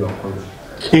aduokon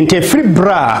ente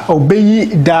efibra obeyi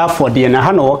da for the na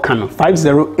ha no woka no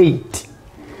 508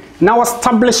 now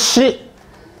establish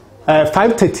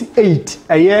 538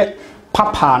 eye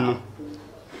papa no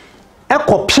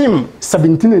ekopim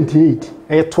 1798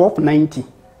 eye 1290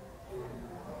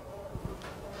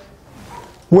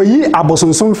 weyi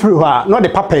abosonsom free ho a no the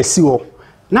papa esi ho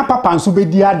na papa nso be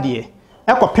di ade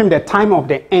ekopem the time of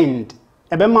the end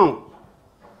ebema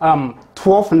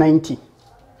 1290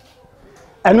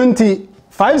 enunti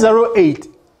 508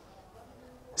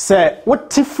 say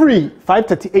what free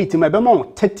 538 ma ebema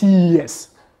 30 years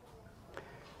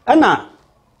ana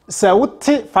say what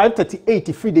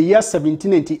 538 free the year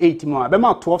 1798 ma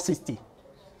ebema 1260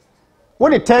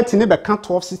 what the 30 ne be kan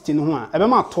 1260 no ho a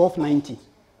ebema 1290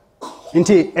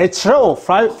 Inti a trail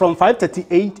from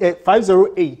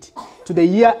 508 to the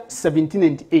year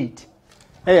 1798,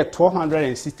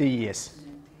 1260 years.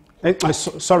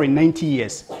 Sorry, 90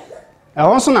 years.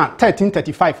 Also na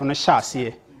 1335 on the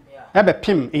chassis. Ebe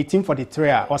pim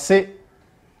 1843 or say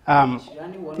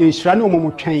in Shrano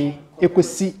Momotwain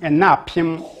ekosi na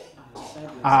pim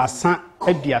san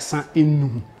aduasa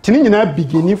enu. Tini nyina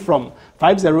beginning from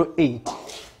 508.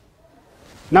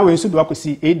 Now we should work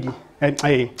see AD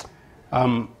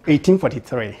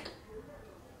 1843.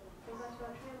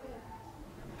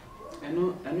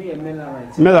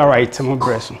 Millerite, mo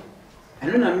breso. I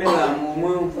don't know Miller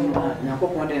more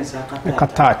Nakopon and Sakata.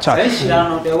 Kata chat.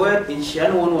 The word in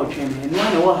Shiano one or train,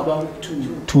 and one about two.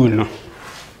 No.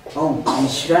 Oh, in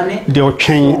Shirane? The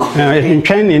train in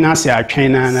train in Asia,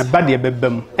 train and a body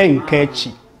bebum, and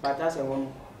catchy. But that's a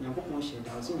one Nakopon shed.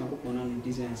 I was in Nakopon and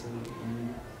designs.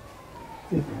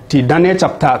 The Daniel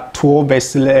chapter 12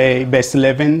 verse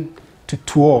 11 to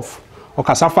 12.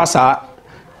 Okasafasa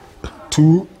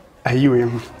 2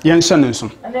 ayuem. Yanshanenso.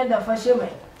 And then the first year.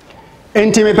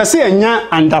 Enti me pese anya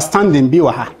understanding bi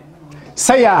wa ha.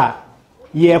 Say ya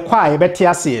ye kwa ye beti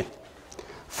ase.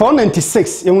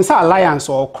 496 ye unsa alliance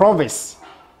or Clovis.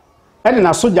 E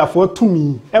na soldier for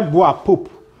tumi ebo a pope.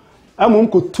 Amon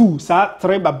ko 2 sa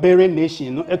 3 barbarian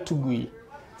nation no etugui.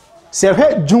 Say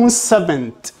June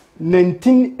 7th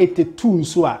 1982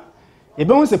 so a ebe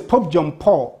won se Pope John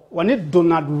Paul woni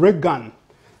Donald Reagan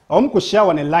ko share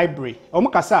won a library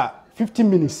kasa 50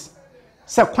 minutes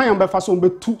se kwan be fa so be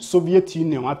to Soviet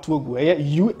Union atogu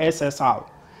USSR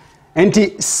and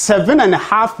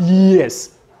 7.5 years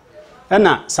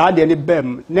na sa de ne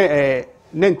bem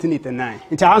 1989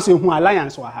 nti hanso hu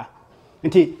alliance wa ha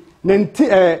nti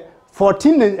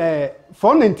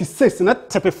 496 na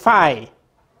 35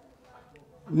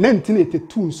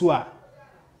 1982 so a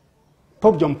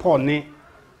Pope John Paul ne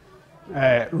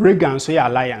Reagan so ya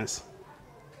alliance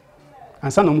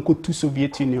ansa na mko to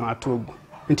Soviet Union atogu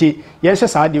nti ye hye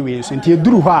saade we so nti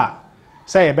eduru ho a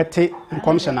say ye bete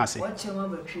commission ase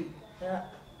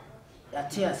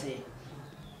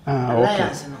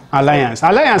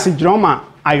alliance drama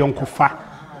ayonkofa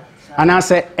ana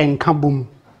say enkabum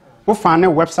wo fa na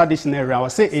website dictionary o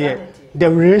say the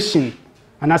relation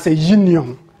ana say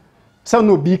union So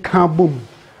no be can boom.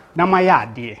 Na my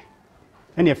idea.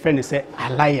 And your friend say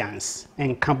alliance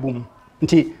and kaboom.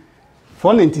 Nti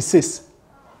 496.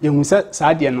 You say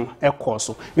Sadia no a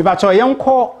course. We batch your young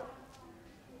call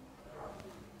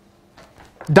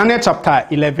Daniel chapter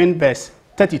 11, verse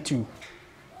 32.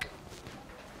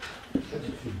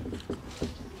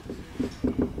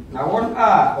 Now what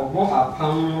are or what are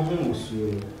pound homes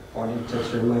you or the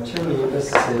teacher my children is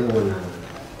saying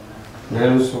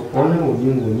now so only would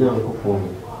you young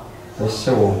coupon the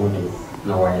show would you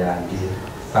know I am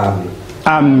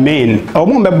Amen.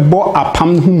 Omo me bo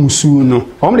apam humusu no.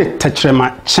 Omo de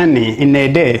tetrema chene in a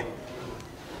day.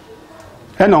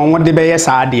 And on de be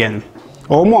saa de no.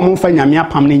 Omo fa nyame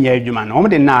apam ne nya adwuma no. Omo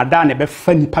de na ada na be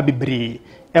fa nipa bebre.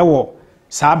 Ewo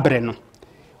saa bre no.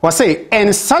 We say,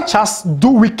 and such as do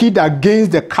wicked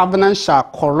against the covenant shall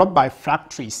corrupt by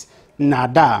flatteries.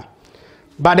 Nada.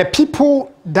 But the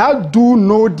people that do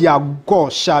know their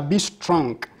God shall be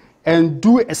strong and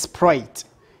do exploit.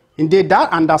 And they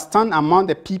that understand among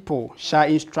the people shall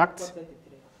instruct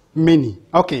many.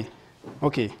 Okay.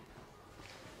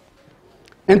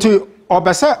 And to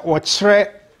obese or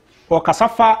chere or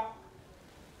kasafa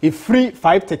a free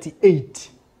 538.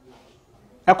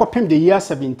 Ekopem the year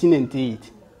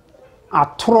 1798.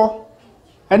 Atro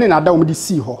and another would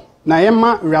see her.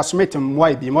 Naema reassumetum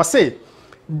why be must say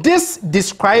this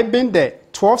describing the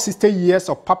 1260 years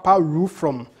of papal rule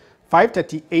from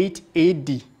 538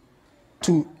 AD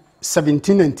to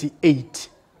 1798.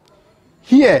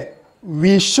 Here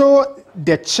we show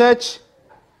the church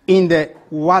in the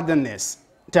wilderness.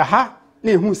 Taha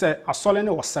ne who say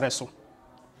asolene was sereso.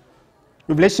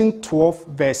 Revelation 12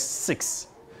 verse 6.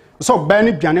 So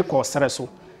Bernie Biane ko sereso.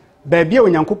 Baby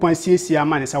Onyankopon siesie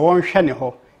amane say won hwe ne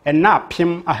ho na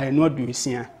apem ahanu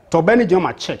adusia. To Bernie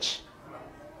Joma church.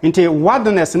 Inte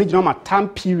wilderness ne Joma time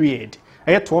period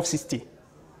 1260.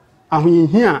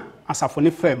 Ahunhia asafo ne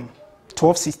fam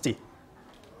 1260.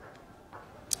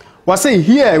 Was say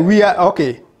here we are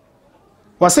okay.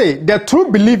 Was say the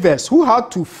true believers who had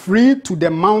to flee to the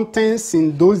mountains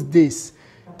in those days.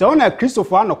 The one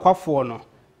Christopher no kwafo no.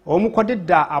 Omukwade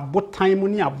da abotan mu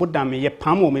ni abodame ye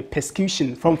pam me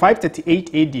persecution from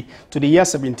 538 AD to the year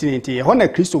 1780. Hona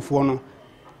Christopher no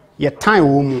ye time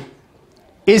wo mu.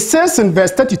 It says in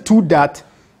verse 32 that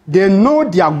they know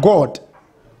their God.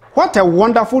 What a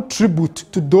wonderful tribute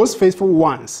to those faithful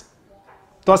ones.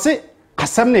 To say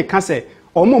asem ne ka say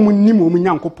omo mu nim omu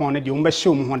Nyankopon ne de omo be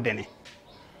hye omu ho dene.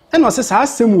 E no say sa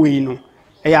asem we no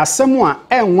e asem a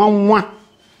enwanwa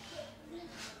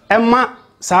ema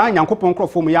sa Nyankopon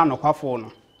krofo mu ya nokwafo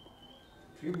no.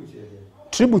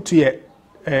 Tribute ye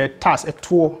tax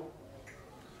eto.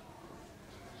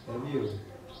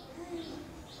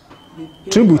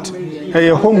 Tribute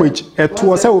homage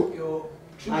eto say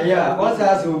yeah, what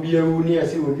has will be a near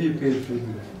see will be paid to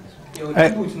you. I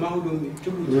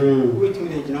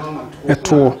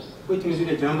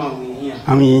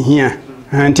mean here.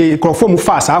 And take from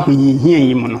fast here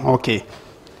him. Okay.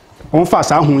 On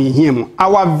fast him.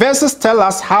 Our verses tell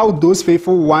us how those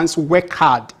faithful ones work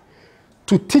hard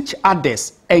to teach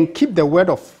others and keep the word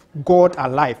of God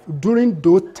alive during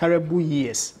those terrible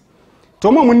years.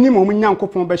 Tomo munim omu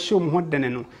Nyankopon be hye omu ho dene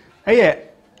no.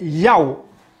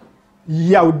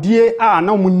 Yaudie a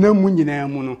na omunamu nyina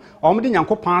mu no omde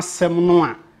Nyankopon asem no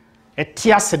a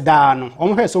etia seda no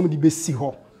omhwe so omde besi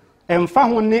ho emfa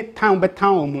ho ne tan betan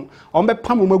omu ombe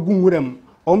pam magu nwuram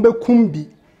ombe kumbi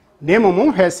na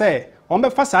emom hwe se ombe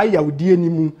fa sa yaudie ni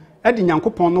mu e de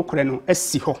Nyankopon no kore no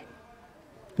asi ho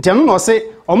ntem no se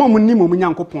omam ni mom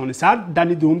Nyankopon no sa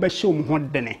dane de ombe hye omu ho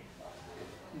dene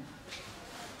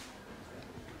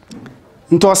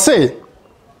nto se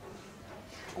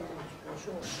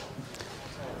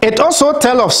it also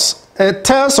tells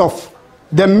of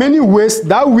the many ways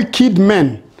that wicked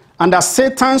men under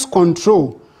Satan's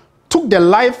control took the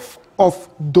life of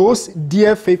those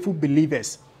dear faithful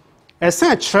believers.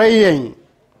 Esa trayen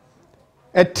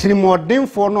a trimodin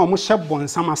for no mo hye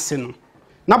bonsam ase no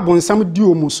na bonsam di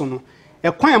omu so no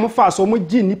e kwan am fa so mo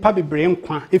gi nipa bebre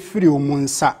nkwa efiri omu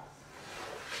nsa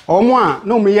omo a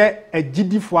no mo ye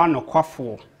agidifo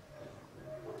anokwafo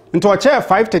nto che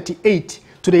 538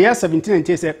 to the year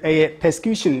 1790 a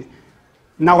persecution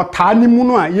na watani mu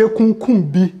no a ye kunkum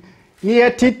bi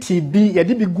ye titi bi ye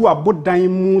de bi gu abodan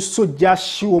mu soja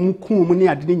hye om kun mu ne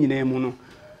ade nyina mu no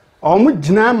omu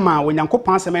gina ma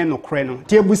Onyankopon asem no kore no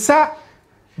tie busa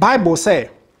Bible say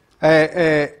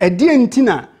edie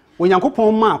ntina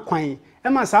Onyankopon ma kwan e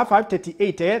ma sa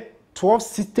 538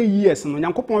 1260 years no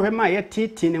Onyankopon hwe ma ye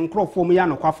titi ne nkrofo mu ya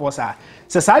no kwafo sa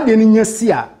se sa de ni nya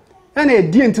si a na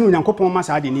edie ntina Onyankopon ma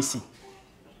sa de ni si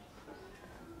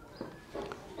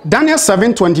Daniel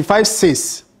 7:25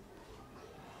 says,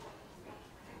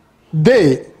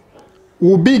 they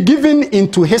will be given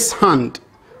into his hand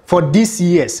for these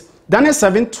years. Daniel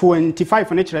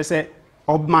 7:25 nature say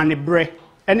obmane bre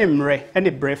ene mre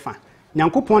ene brefa.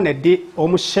 Nyankopon na de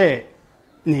omo share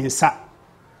ne nsa.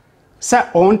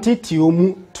 Sa onti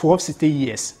omu 12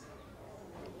 years.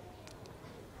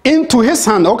 Into his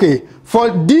hand. Okay, for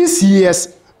these years,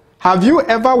 have you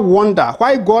ever wondered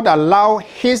why God allowed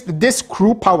this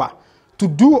cruel power to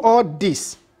do all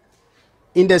this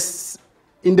in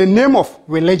the name of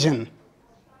religion?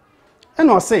 And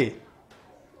I say,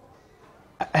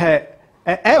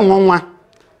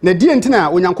 na di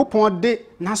entina onyankopon de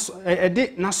na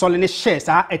sole ne share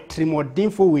sa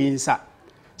etrimodinfo we nsa.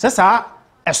 Sa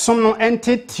esom no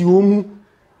ente tiomu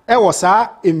e wo sa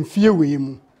emfie we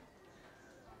mu.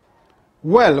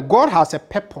 Well, God has a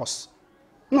purpose.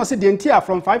 No, see the entire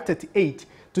from 538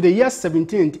 to the year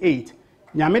 1788.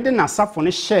 Nyame de nasafo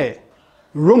ne share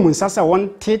Romans asa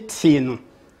 130 no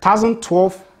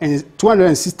 1012 and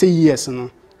 260 years no e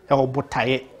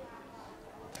obotaye.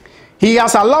 He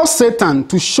has allowed Satan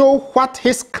to show what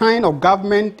his kind of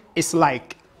government is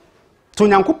like. To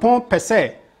nyankopon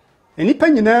pese enipa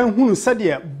nyina hunu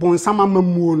sade bonsama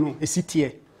mamuo no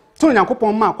esitie. To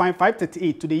nyankopon ma kwan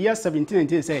 538 to the year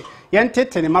 1788 say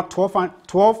yentete ne ma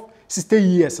 1260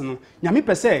 years no nyame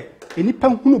pese enipa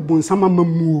hunu bonsama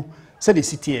mamuo sade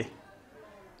sitie.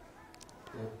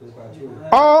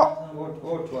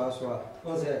 What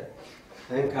was it?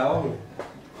 And cow.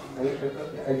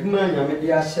 Adwuma nyame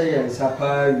de ahye yen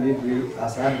sapa wiwi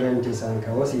as Adventist and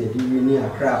ka wose ye di ni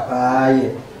akra pa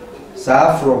ye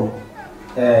sa from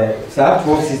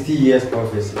 1260 years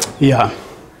prophecy. Yeah.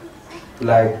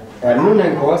 Like no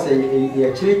na ka wose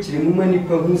ye chiri mu mani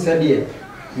pa hu sade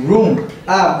room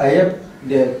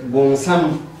the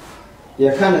bonsam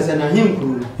ye kana se na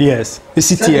hinkuru. Yes.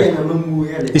 Is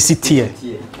it here?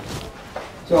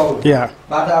 So yeah.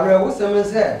 But I read what someone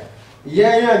said. The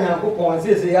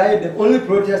only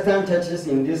Protestant churches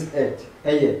in this earth,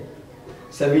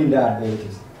 Seventh-day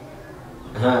Adventists.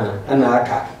 And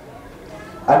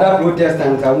other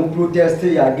Protestants are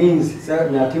protesting against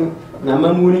nothing.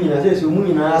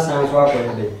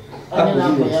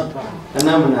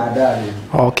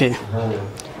 Okay.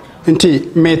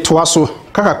 Inti me toaso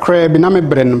kaka crab na me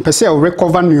bren pese o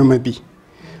recover nyoma bi.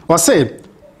 O say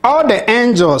all the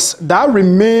angels that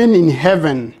remain in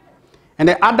heaven and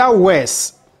the other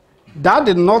words that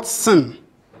did not sin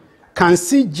can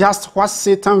see just what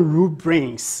Satan rule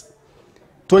brings.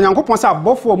 To nyankopon sa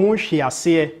bofo mo hwe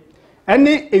ase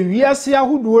ene ewiase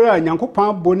ahodo a nyankopon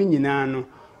aboni nyina no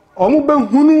omo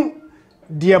behunu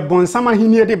de bonsama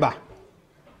henie de ba.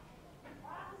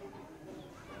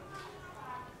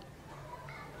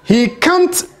 He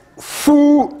can't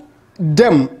fool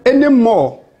them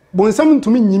anymore. Bonsam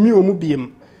ntumi nyimi omu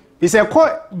biem. He said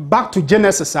back to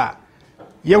Genesis.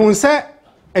 Ye won say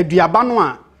aduaba no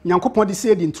a Nyankopon de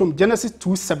say di ntrom Genesis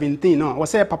 2:17 no wo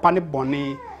say papa ne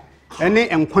bone ene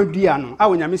enkwadua no a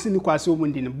wonyame si ni kwase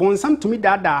omundi ne bonsam tumi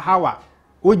dada hawa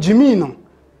ojimi no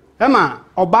ema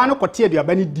oba no kote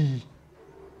aduaba ne di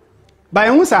ba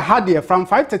ehun sa hade from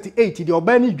 538 di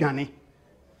oba ne dwane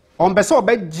on be se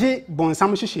obegye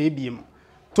bonsam hwehwe ebiem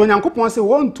to Nyankopon se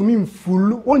won tumi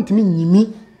mfulu won tumi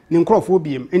nyimi ne nkrofo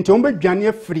obiem enti on be dwane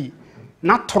afiri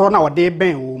na toro na ode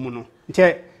ben wo mu no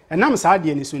nti enam sa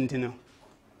de ni so ntino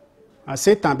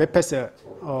Satan be pese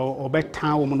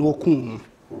obetan wo mu no okun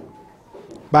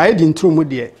ba e di ntro mu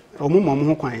de omumom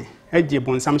ho kwan agye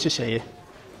bonsam hyehyeye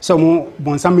so mo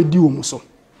bonsam di wo mu so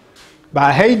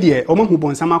ba ha de omohu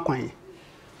bonsam akwan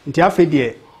nti afa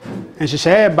de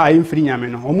nhyehyeye ba imfiri nyame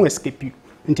no omo escape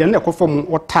nti ene ekofo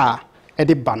mu ota e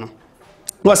de ba no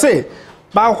we say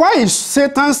but why is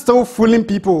Satan still fooling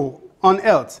people on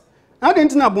earth? I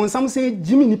didn't know bonsam say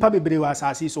Jimmy nipa bebre wa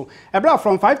asase so ebra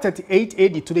from 538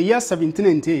 AD to the year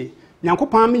 1790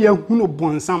 Nyankopon me yahunu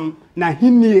bonsam na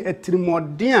hinni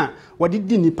etrimoden a wodi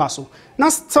di nipa so na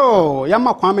still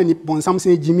yama kwame ni bonsam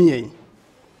say Jimmy yen.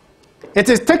 It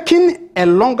is taking a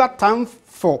longer time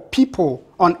for people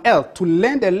on earth to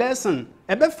learn the lesson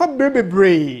ebe fa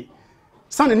bebre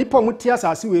san nipa muti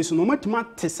asase we so no matima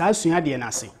tesa asua de na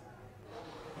ase.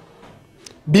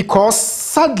 Because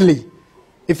sadly,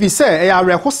 if you say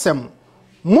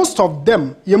most of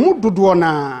them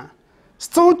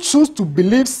still choose to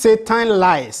believe Satan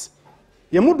lies.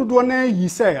 You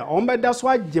say that's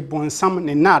why Jebonsam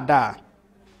ne nada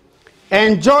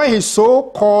enjoy his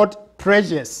so-called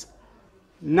pleasures.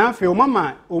 Na fe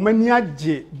mama omania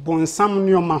je bonsam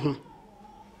nyoma.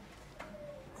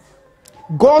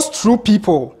 God's true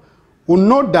people will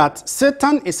know that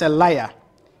Satan is a liar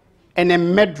and a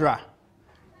murderer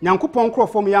nyankopɔn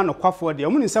nkrɔfoɔ mu yɛ anokwafoɔ deɛ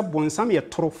ɔmo ne sɛ bonsam yɛ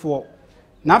torofoɔ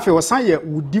na afei ɔsan yɛ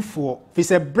wudifoɔ fi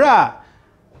sɛ bra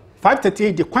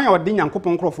 538 de kwan a ɔde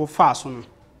nyankopɔn nkrɔfoɔ faa so no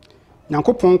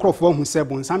nyankopɔn nkrɔfoɔ hu sɛ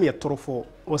bonsam yɛ torofoɔ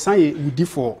ɔsan yɛ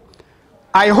wudifoɔ.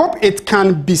 I hope it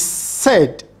can be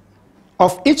said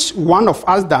of each one of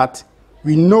us that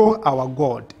we know our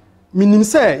God. Meaning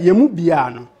say yemu bia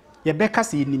no yebeka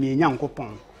se yinimi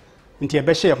nyankopɔn nti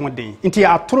yebɛhye ho den nti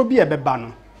atoro bi yebɛba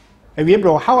no ewie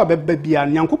bro how abɛba bia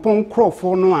nyankopɔn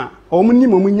krɔfo no a ɔmo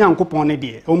nim ɔmo nyankopɔn ne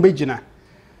de ɔmo begina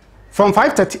from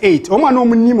 538 ɔmo ana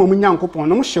ɔmo nim ɔmo nyankopɔn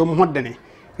no mo hye ɔmo ho den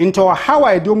nti how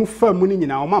a yɛde ɔmo fa mu ne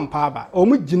nyina ɔmo ampa aba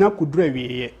ɔmo gina kudura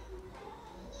wieye.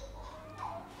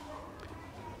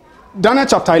 Daniel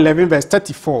chapter 11 verse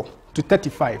 34 to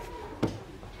 35.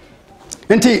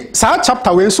 Nti sa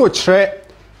chapter we so kyerɛ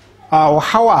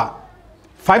how a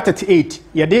 538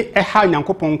 yɛde ɛha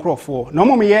nyankopɔn nkrɔfoɔ na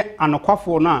ɔmo yɛ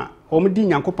anokwafo no a ɔmo di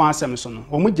nyankopɔn asɛm so no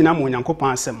ɔmo gyina mo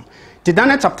nyankopɔn asɛm. Ti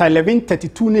Daniel chapter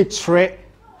 11:32 ne kyerɛ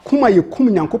kuma yɛ kum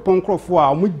nyankopɔn nkrɔfoɔ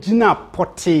a ɔmo gyina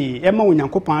pɔtee ɛma wo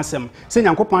nyankopɔn asɛm sɛ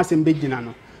nyankopɔn asɛm be gyina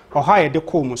no ɔha yɛde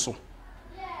kɔ mo so.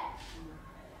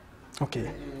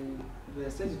 Okay.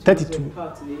 32.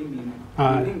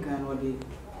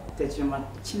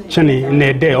 Chini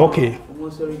nede okay.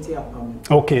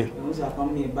 Okay.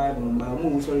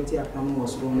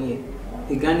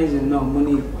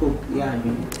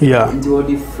 Yeah. And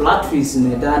the flatteries in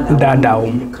the dada.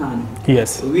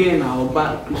 Yes. We are now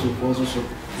back to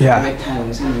yeah.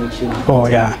 Oh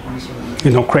yeah.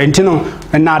 You know, Crentino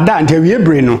and now that until we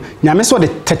brain no. Nyame so the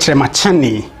tetrema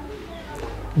chani.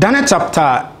 Daniel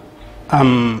chapter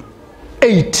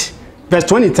 8 verse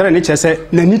 23 ne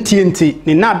chese na ni tienti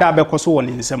ni na da be koso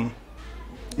woni nsem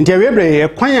nti awebre ye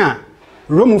kwan a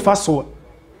romu fa so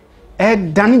e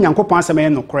dan nyankopon asem e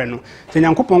no kore no te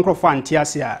nyankopon krofo ante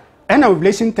ase a na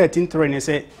Revelation 13:3 ne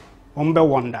se ombe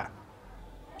wonder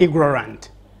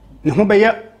ignorant ne ho be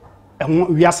ye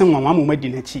wiase nwanwa mo madi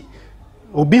na chi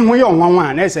obi ho ye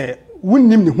onwanwa na se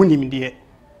wunnim ne ho nim de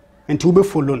nti wo be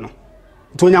follow no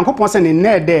nti nyankopon se ne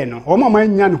na de no o mama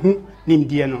nya ne ho nim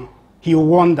de no he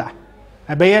wonder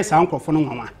abeye sa nkrofo no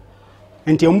nwanwa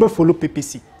nti ombe follow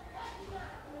PPC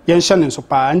yen hye nso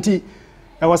pa nti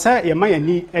e wasa ye ma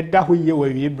yani eda ho ye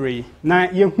wawie brei na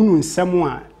ye hunu nsem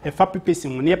a e fa PPC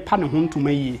ho ne pa ne ho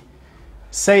ntoma yie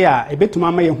say a e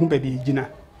betuma ma ye hu ba bi gina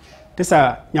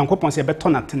tesa nyankopon se beto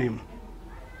na tenem.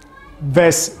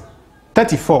 Verse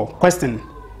 34 question.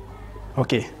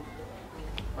 Okay.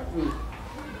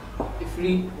 If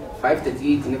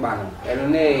 538 in the banner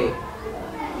and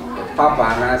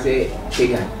Papa na say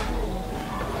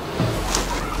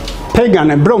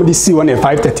pagan and brown this one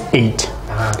 538.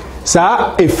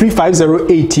 Sa a free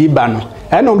 508 ban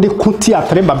and of the Kunti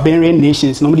at barbarian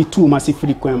nations, nobody two massive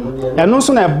free quem. And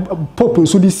also a pope and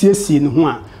so this year seen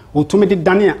one automated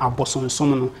Daniel Aboson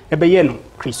Somono, Ebayeno,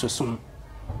 Christosom.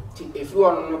 If you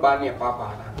are no banner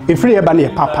Papa, a free banner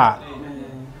Papa,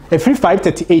 a free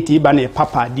 538 banner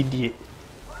Papa Didier.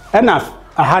 Enough.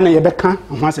 Ahana yebeka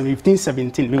once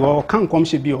 1517 we all can come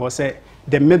should be or say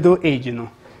the middle age, you know,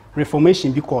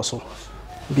 reformation because so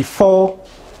before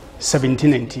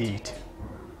 1798.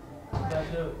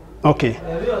 Okay,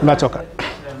 let's talk.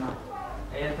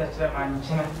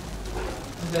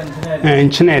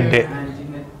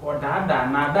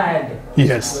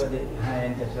 Yes.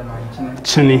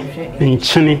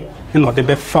 Chini, you know, the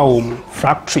be foam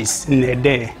fractures in the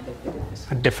day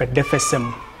at the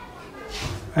defesem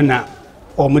and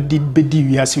omodi bedi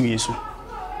wiase wiesu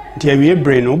nti awie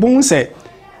brain obon se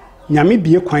nyame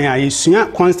bie kwan a yesua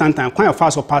Constantine kwan a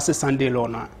fa so pass Sunday law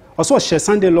na oso hye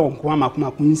Sunday law nko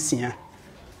amakoma kunsia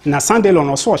na Sunday law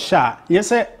no oso hye a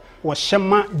yese wo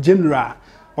hyema general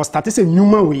o start se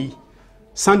nyuma we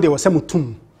Sunday wo se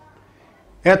mutum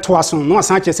eto aso no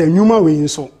asan che se nyuma we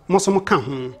nso moso ka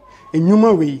ho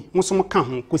enyuma we moso ka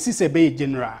ho kosi se be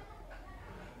general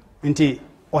nti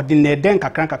ordinary den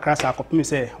kakra sa akopim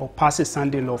say o pass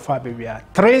Sunday law for bewia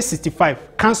 365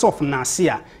 Council of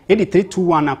Nicaea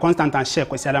 8321 na Constantine share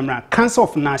kwesi adamra Council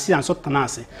of Nicaea so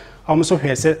tanase almost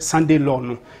hwe say Sunday law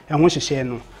no e ho hyehye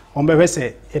no o be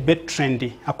say e be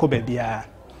trendy akoba bia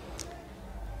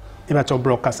e ba to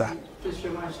broadcaster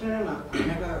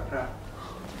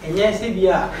enye se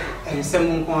bia ensem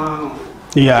nko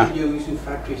yeah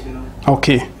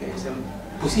okay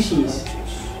positions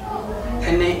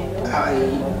any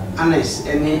honest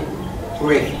any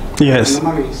ready yes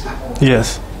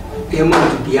yes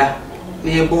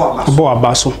bo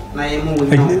abaso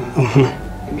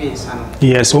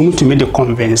yes we to make the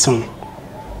convention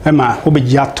ema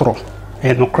obeji atoro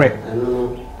no correct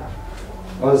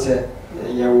on say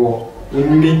you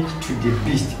image to the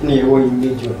beast na you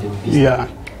image of the beast yeah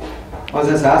On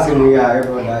the Sassy, we are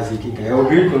ever as a kicker. A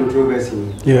great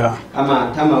controversy. Yeah. I'm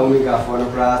a Tama Omega for the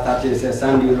class that is a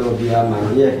Sunday low beer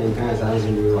man here in Kansas.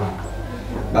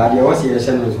 But there was a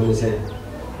sentence when he said,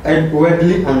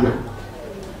 Edwardly Anna.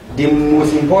 The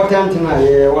most important thing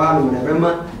I want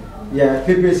never, yeah,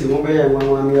 people is mobile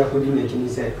and 1 year coordinating. He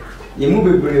said, you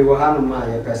move brave or Hanuma,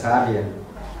 a Casadia.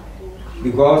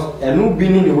 Because a new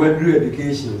being in the word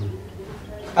education.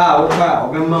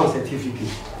 Obama certificate,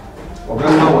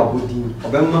 Obama Budin,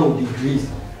 Obama degrees.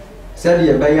 Said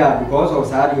the Bayer because of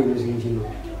Sadi in this region.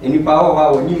 Any power of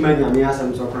our new men and me as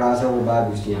some surprise over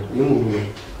Babustia.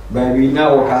 But we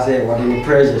now say what in the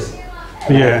precious.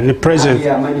 Yeah, in the present.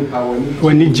 Yeah, money power.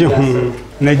 When Niji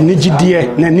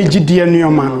dear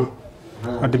new man.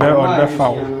 Or the better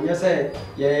foul. Yes,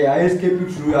 yeah, I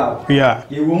escaped throughout. Yeah.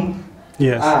 You won't.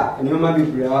 Yes. And you might be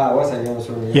was a young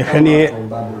son.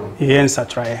 Yeah, yes, I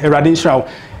try. Radin Shaw.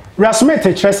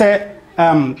 Rasmete Chese,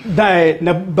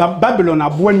 Babylon,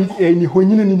 Abuan, and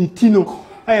Honin in Tino,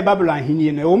 Babylon,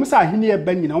 Hinian, almost a Hinia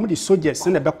Benin, only soldiers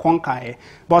in the Beconkai.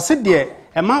 But said there,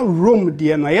 a man room,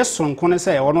 dear, no, yes, son, can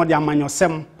say, or not, your man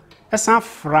yourself, a son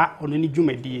fra on any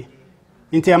Jume dear.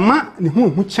 Into a man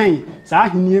who chain, Sah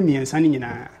Hinia me and Sunny in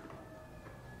a.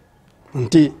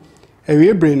 Until a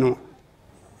real brain.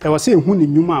 I was saying who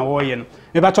knew my warrior.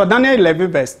 But Daniel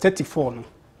 11 verse 34 no.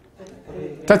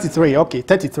 33, okay,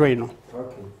 33 no.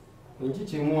 Okay. In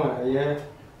teaching more, yeah,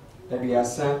 be a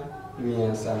son, me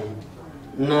and son.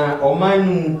 Now, or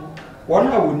mine, one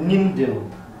I would name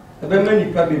them. A very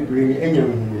many public bring any.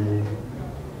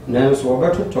 Now, so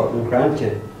better talk and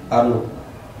granted. I know.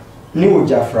 New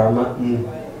Jafframa,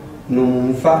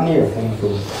 no fat near from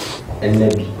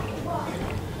and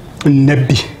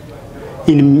Nebby.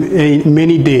 In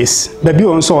many days, baby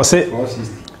also say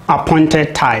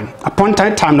appointed time.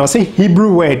 Appointed time, no say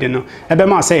Hebrew word, you know.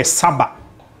 Ebema say Sabbath.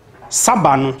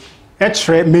 Sabbath no,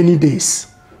 etre many days.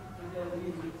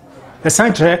 The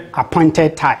centre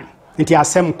appointed time. Inti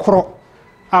asem kro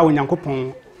a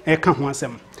Onyankopon e ka ho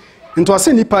asem. Into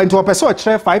ase nipa into person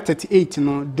etre 538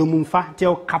 no domumfa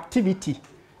till captivity.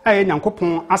 Aye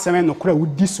Nyankopon asem no kra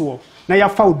wudi so na ya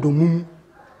fa domum.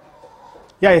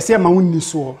 Ya yese ma wonni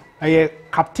so. Aye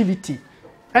captivity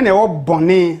ene o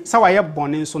bone sawaye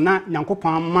bone so na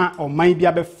Nyankopon ma o man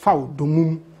bia be faw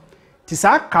domum ti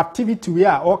sa captivity we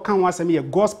a o kan wasem ye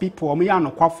God's people o ya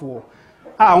nokwafo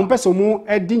a on pese mu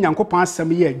edi Nyankopon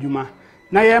asem ye adwuma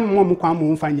na ye mo kwa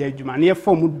mo mfa ye adwuma na ye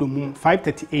fa mu domum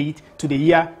 538 to the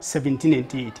year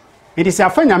 1798 it is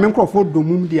afa nyame nkrofo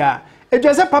domum dia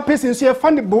edwese papes nso ye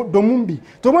fa ne domum bi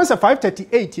to mo se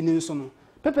 538 ni nso no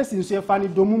papes nso ye fa ne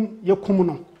domum ye kum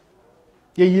no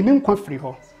ye yinin kwafri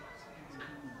ho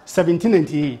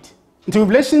 1798 into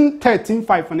Revelation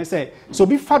 13:5 and say so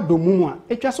be fa domum a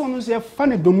etwa so no se fa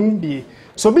ne domum bi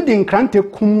so be din krante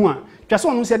kum a etwa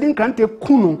so no se din krante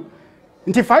kunu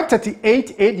into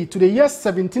 538 AD to the year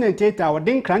 1798 our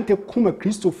din krante kum a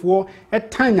Christopher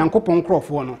etan Nyankopon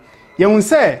krofo no ye won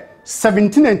say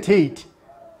 1798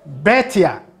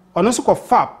 Betia ono so ko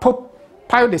fa Pope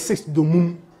Pio VI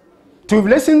domum to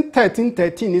Revelation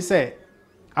 13:13 he say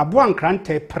Abuan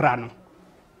krante prano.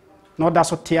 No da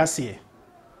so tease.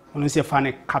 Ono se fa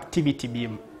ne captivity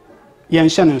biem. Yen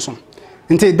hye nso.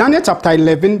 Nti Daniel chapter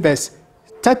 11 verse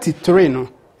 33 no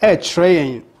e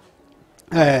train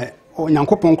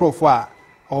Onyankopon krofo a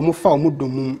omo fa omo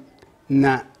domum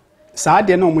na saa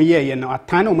de na omo ye no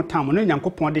atan na omo tam no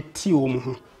Nyankopon de ti omo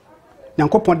ho.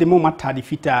 Nyankopon de mo mata de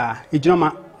fita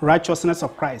ejinama righteousness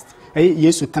of Christ.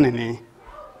 Yesu tanene.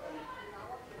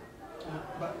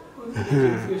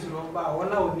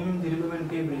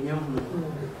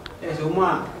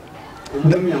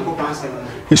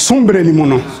 Sombre ni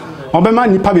mono obema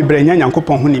nipa bebre nya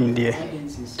Nyankopon ho nimde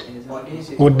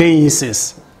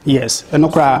audiences yes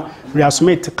enokra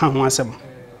reasmate kan ho asem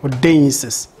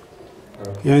audiences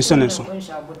yenso so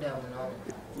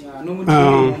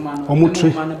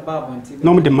omutri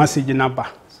no mo de message na ba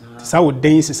sa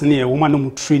audiences na ye wo ma no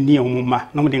mutri ni e wo ma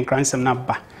no mo de nkransem na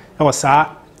ba e wo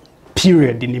sa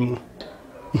period ni mu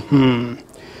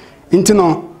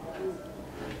intino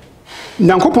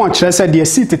Nyankopon kire se de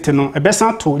sitete no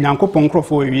ebesa to Nyankopon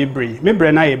krofo we bre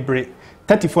mebre na ye bre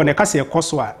 34 ne kase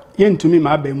ekoso a ye ntumi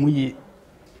ma ba mu yi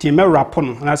ti me rapo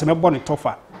no na se me bo ne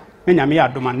tofa na nyame ya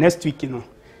adoma next week no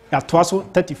ya to aso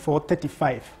 34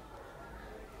 35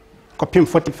 kopim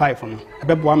 45 no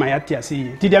ebebo ama ya ti ase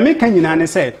yi ti de me kan nyina ne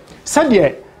se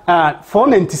de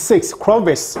 496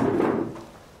 Clovis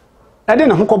ade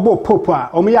na hokobo pope a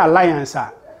omo ya alliance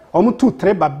a omo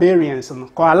 2-3 barbarians no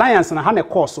ko alliance na ha ne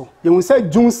course ye won say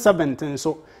June 7th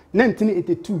so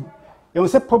 1982 you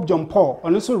say Pope John Paul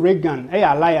and also Reagan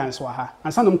alliance wa ha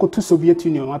ansa no mko to Soviet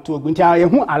Union wato ogu nti ye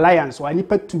hu alliance wa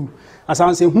nipa tu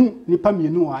asa say hu nipa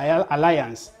mienu wa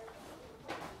alliance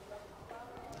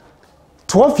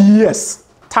 12 years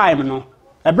time no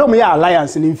ebrom ye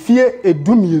alliance ni fie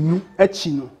edumienu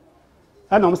achi no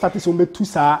and I'm starting to make two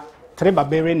 3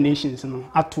 barbarian nations no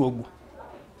ato ogu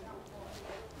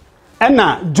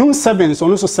and June 7th so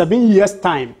also 7 years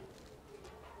time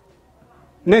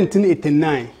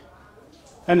 1989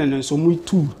 and so mu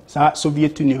two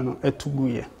Soviet Union no etugu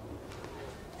ye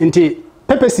nti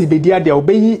pepesi be dia de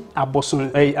obeyi aboson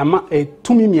ama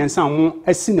tumi miensa mo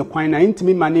asi ne kwan na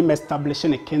intimi mane establish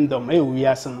a kingdom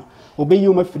wiase no obeyi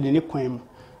o mafili ne kwan mu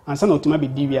ansa na otuma be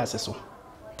di wiase so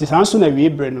ti sanso na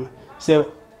wiebre no se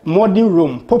modern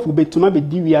Rome pope betuma be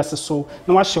di wiase so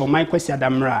na wa hye o man kwasi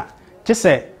adamra ti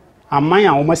se aman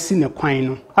a o masi ne kwan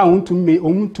no a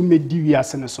ontume di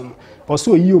wiase ne so no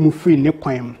oso yi o mu free ne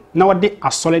kwan mu na wode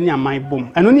asole ne aman bom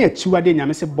eno ne achiwade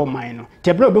nyame se boman no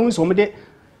te bra obehun so de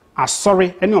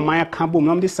asore ene o man aka bom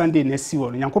na de Sunday na si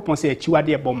wo Yankopon se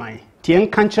achiwade boman tie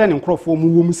nka nkyere ne nkrofo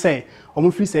mu wom se o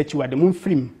mu free se achiwade mu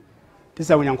free te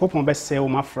se Yankopon be se o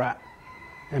mafra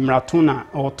emrato na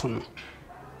oto no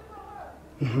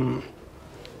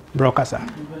brokasa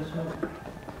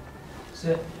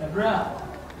se ebra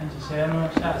anti se no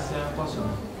sha se koso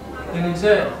eni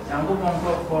se Yankopon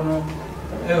for no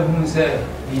ehun se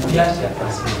bibia sha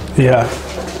pase yeah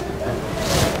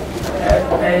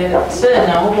se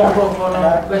Yankopon for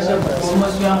no be se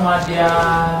promotion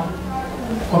amadia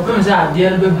kopem se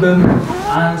adia bebam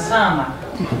ansana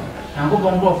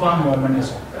Yankopon for amomene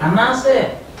so anase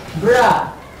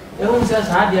bra ehun se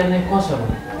sa adia ne koso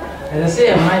ele se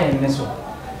e mai ne so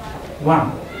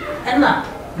one ena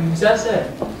bisa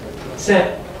se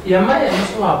ya mai ne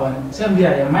so abon se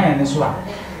bia ya mai ne so a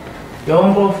yo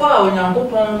nkrofo a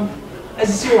Onyankopon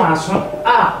asisi waso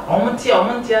a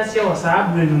omte ase wo sa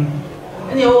abrenu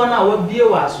ene wo na wo bie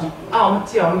waso a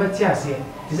omte ase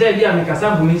ti se bia me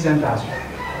kasa bumi center so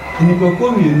ni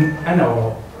kokko mienu ana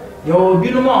wo yo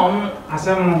binu ma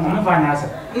asem fa nya ase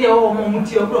ene wo mo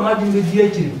muti okro ma bi di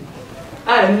akiri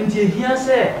a nti ehia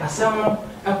se asem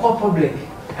ekọ public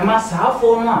e ma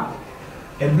saafo no a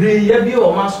ebre ya bi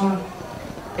o ma so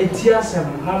eti asem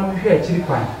ma mo hwe akiri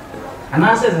kwan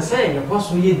ana se ye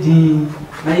koso ye din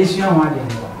na yesu anwa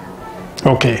de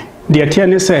okay the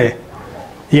atiane say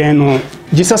ye no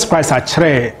Jesus Christ a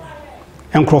kire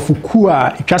enkrofuku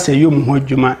a itwase yom ho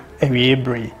adwuma ewe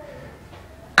ebre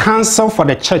council for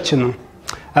the church no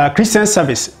Christian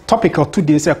service topical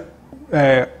today say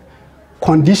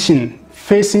condition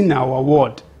facing our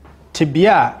world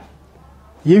tibia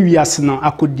ye wiase no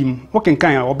akodim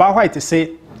wokenkan oba white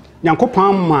say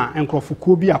Yankopon ma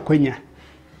enkrofuku bi akwanya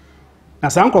na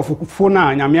sa enkrofuku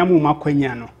na nyame amu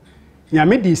makwanya no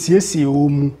nyame de siesie o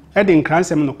mu e de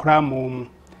nkransem no kra ma o mu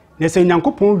na se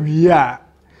Yankopon wi a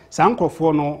sa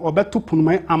enkrofo no obeto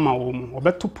punuma ama o mu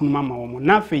obeto punuma ama o mu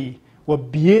na afei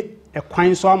obie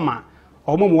ekwan so ama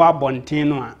o mu wa bonten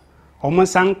no a o mu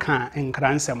sanka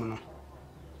nkransem no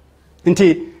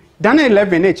nti Daniel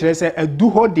 11 e kire se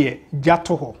aduho de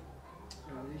jato ho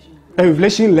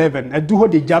Revelation 11 aduho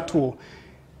de jato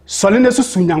solene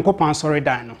susu Yankopon sori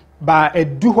dan no ba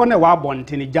aduho na wa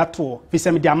bonten jato fi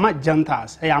se me dia ma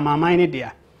Gentiles e amaman ne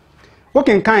dia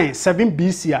wokenkan 7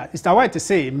 BC a is that why to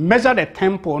say measure the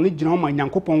temple no gina ma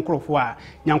Yankopon krofo a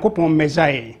Yankopon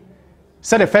measure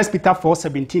say the 1 Peter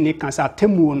 4:17 e kan say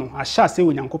atemu no a sha say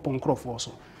Yankopon krofo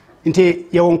so nti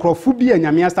ye won krofo bi a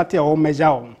nyame start e wo measure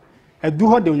on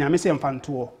aduho de nyame se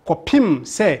mfanto kopim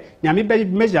se nyame be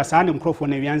measure sa ne krofo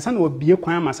na wiansa na obie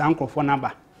kwan ma sa krofo na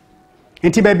ba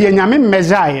nti ba bi nyame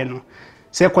measure ye no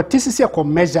se kotisisi ko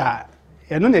measure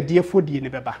e no na die fodie ne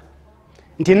beba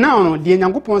nti now no de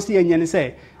Yankopon se yenye ne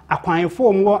se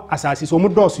akwanfo mo asase so mo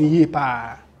doso yie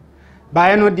pa ba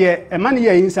ye no de e ma ne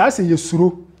ye insa se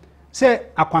yesuro se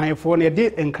akwanfo ne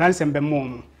de enkransem be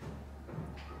mo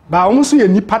ba o mo so ye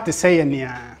nipa te se ye ne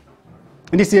a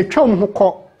ndi se etwa mo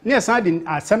ko ne san de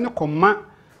asem ne koma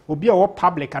obi a wo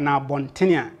public na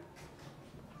bontene a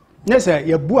ne se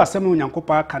ye bu asem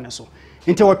Onyankopon aka ne so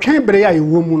nti wo twen bere ya ye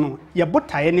wo mu no ye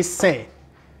botaye ne se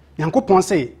Yankopon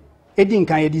se edin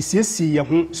kan ye di siesie ye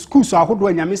ho schools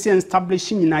ahodo nyame se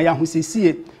establish nyina ya ho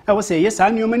siesie e wo se ye sa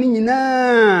nyoma ni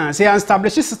nyina se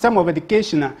establish system of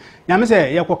education nyame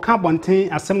se ye ko ka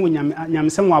bonten asem nyame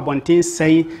se wo abonten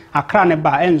sei akra ne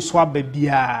ba enso aba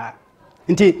bia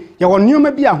nti ye wo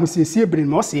nyoma bia ho siesie bere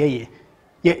no se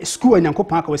ye school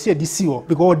Yankopon aka wo se di si wo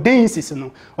because dances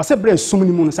no wo se bere sum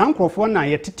ni mu no san krofo na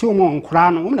ye tete wo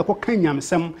nkra no wo na ko kan nyame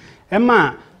sem e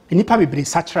ma nipa bebre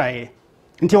sachra ye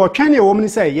nti o twan e wo mni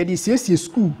say ye di siesie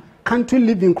school country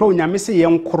living crow nyame se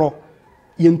yen kro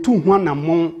yen tu ho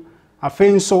anamon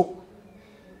afen so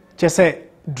chese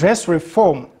dress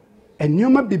reform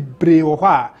enioma bebre wo ho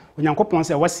a onyankopon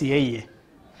se wase ye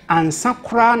ansa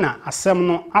kra na asem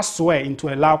no aso into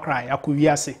a loud cry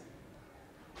akowiase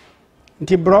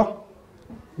nti bro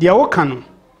dia wo kanu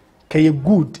kay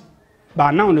good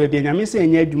ba now no be nyame se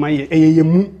enya adwuma ye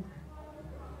mu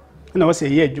na wase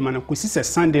ye adwuma na kosi se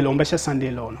Sunday lo mbehye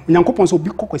Sunday lo no onyankopon so obi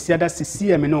kokosi ada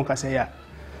sisi me no kase ya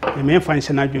me mfa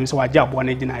na adwuma so waje abo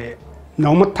na gina ye na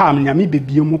omo tam nyame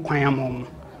bebie mu kwan amom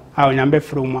a onyambe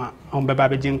fro mu a ombeba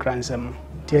be gin kransem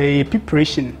tie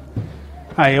preparation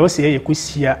a ye wase ye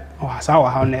kosia o asa wa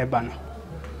ha na eba no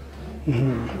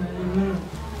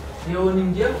yo ni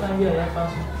ndia kwa bia ya fa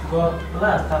go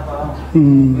last time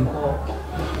because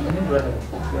ni brother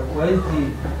ya kwaiti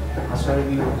asori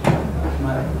bi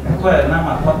ma kwa na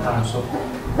ma kwata so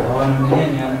awon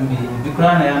ni ni an bi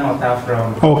bikra ya no ta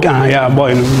from okay yeah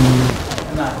boy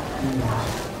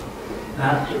na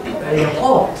ya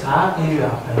ta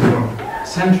area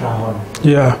central one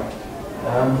yeah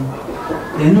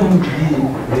eno bi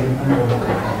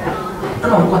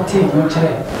ana kwati mo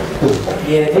chere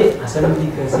ye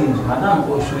asabi kasi madam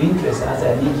ko show interest as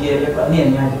a DJ le pa ni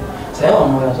anya say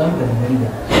on no so nka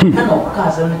ni ana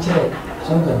ka sa no chere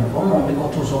so nka ni on no be ko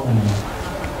to so kan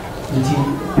nti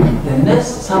the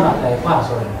next summer like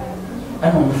pass or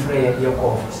ana mo free your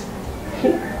office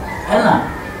ana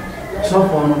so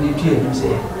for no di tie no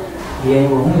say ye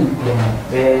wo hu ye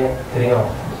be 3 or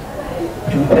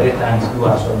 2 times do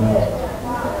aso no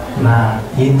na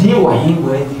ye di wa yi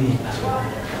wa di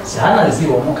sana si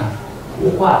wo mo kan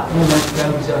kwa no ma ti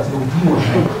kan bisa se odi mo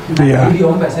na bi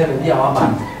o pese be dia wa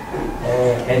ban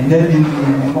na bi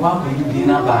mo ka ko di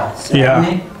na ba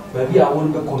ni ba bi a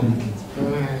won be communicate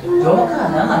yo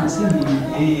ka na si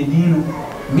ni di no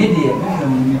media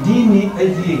me di ni e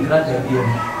di grata bi o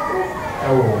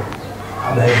awo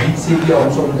aba bi se bi o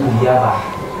so ko ya ba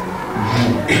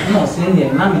no se ni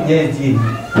na me je di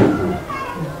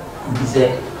ni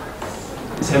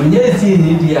se me je di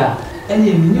ni dia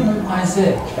any minimum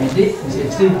answer and they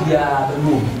say bia the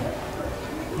move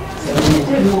so when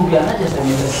they move bia na just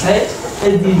me say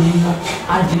e di ni no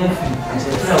agene fi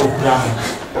se tra o plan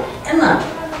na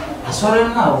asore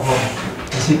na o ho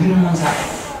se bi no nsa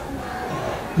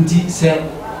nti se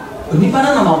oni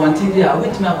bana na ma wanti dia o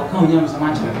betima ko kan onyam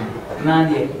sama chere na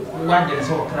de wade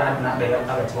so kra na be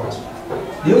abati waso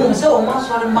de mo se o ma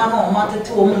sore ma no o ma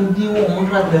tete o mo di o mo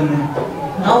ra da mu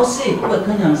na o se ko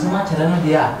kan nyam sama chere no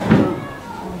dia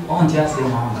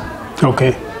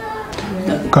okay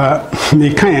ka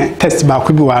me kan test ba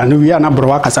ko bi wa no wi ana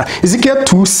bro akasa Ezekiel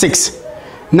 2:6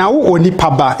 na wo oni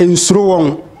paba ensuro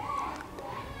won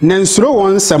na ensuro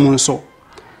won sam nso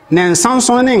na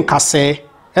ensanson ne nkase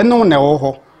eno na wo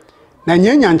ho na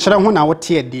nyanya nkyere ho na wo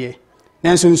te de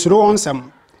na ensuro won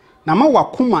sam na ma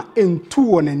wakoma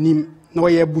entu won anim na wo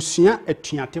ye busua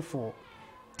atuatefo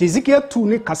Ezekiel 2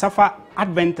 ne kasafa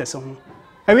adventist ho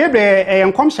ewe be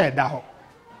enkom hye da ho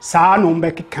saa no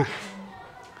mbekeka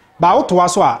ba wotoa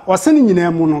so a osene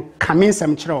nyina mu no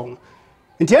kamensem kire wo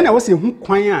nti ene wo se hu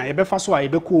kwan a ebefa so a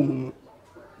ebekọ mu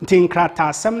nti nkrata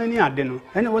asem ne ade no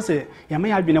ene wo se yama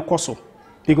ya adwene koso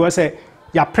because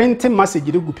ya print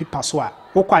message de gu paper so a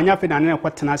wo kwa anya fe na ne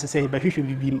kwetena se ebehwehwe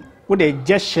bibim wo de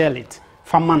just share it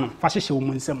fama no fa hyehye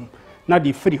wo nsem na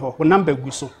de free ho wo number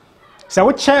gu so se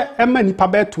wo che ema nipa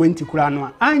be 20 kura no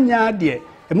a anya de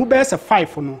emu be se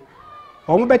 5 no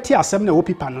omo beti asem na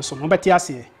opipa no so no beti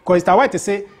ase because that white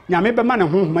say nyame be ma ne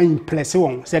honhoma impress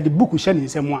won say the book hye ne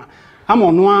nsem a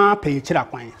ama no a pay kira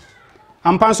kwan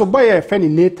ampan so boy e fe ni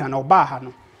Nathan oba ha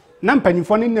no na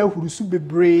mpanifo ne na hurusu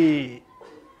bebre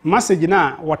message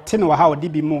na wote no ha odi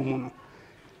bi mu no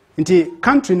nti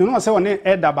country no say won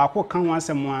elder ba ko kan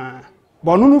wasem a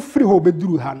bono no free ho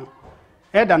beduru ha no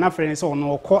elder na friend say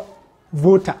ono ko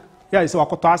voter ya say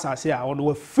wakoto asase a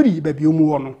ono free ba bi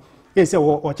omu no yes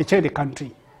o cheche the country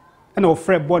and o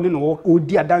free born no o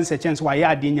di dance chance wa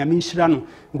ya de nyame nhira no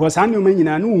because anu ma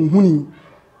nyina no nhuni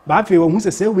ba fe wo hu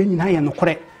se we nyina ye no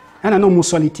kore ana no mu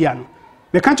solitia no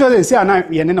the country say ana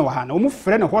ye ne no ha no mu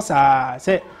frɛ no ho sa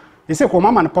se say ko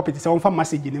mama no property say won fa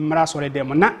message ni mra sore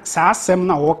dem na sa asem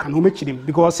na wo ka no mechirim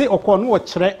because say okọ no wo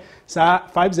kyerɛ sa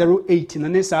 508 na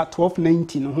ne sa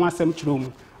 1290 no ho asem kyerɛ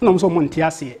mu no so mo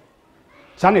ntia se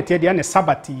sa ne tie de na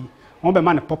sabati on be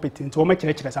man property nti o ma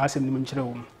kyerɛ sa asem ni nkyerɛ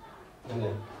wo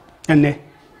ene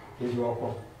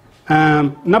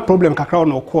na problem kakra o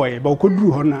no ko e ba ko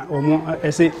duru ho na o mo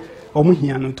ese o mo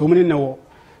hia no to mo ne wo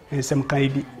ensem kan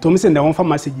bi to mo se na won fa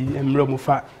message emre mo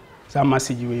fa sa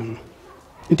message we mu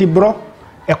nti bro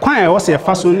e kwan e wo se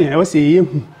fa so ne e wo se ye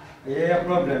hu Yeah,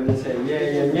 problem is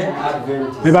yeah,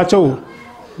 advantage. Me bacho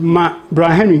ma bro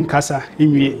Henry nkasa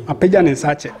inwie apagya ne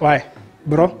nsa che why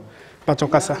bro bacho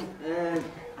kasa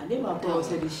ade ba ko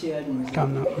se di share adwuma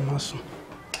kana maso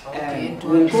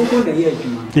ko da ye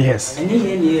adwuma yes ene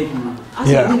ye ne ye adwuma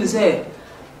asa hu se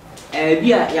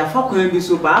bia ya fa kwan bi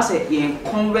so ba asa ye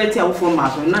convert ya wo ma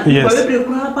so na ko bebre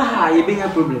kura ba ha ye benya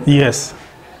problem yes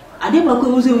ade ba ko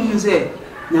wo se hu se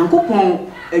nyankopon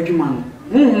adwuma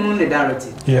no ne direct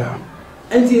yeah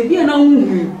enti bia na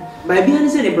hu ba bia ne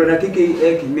se ne brother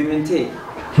keke memente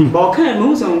ba o kan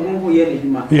no so ngongo ye ne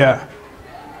adwuma yeah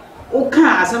o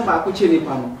kan asem ba ko che ne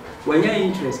pa no wanya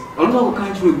interest on go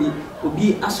kan tro bi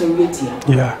obi asoreti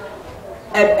yeah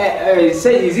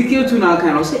say Ezekiel to na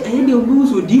kan o say eh de obi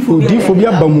so difo bi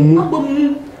abamumu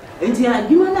enti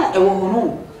adwuma na e wo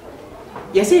no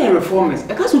ye say reformers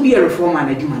e ka so be a reformer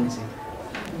na adwuma ne say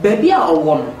baby a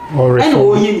owo no and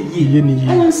o ye ni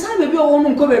and say baby owo no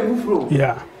nko baby furo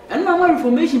yeah and na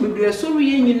reformation baby so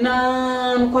ye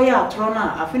nyina nko ya atro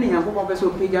na afi ne yankopon pese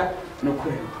opeja no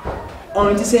kure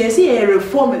on ti say a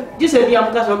reformer just say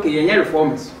am ka so okay ye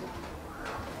reformers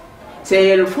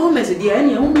say reformers dey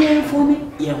any who be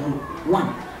reform ye one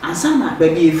and some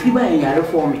baby e free by ye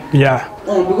reform yeah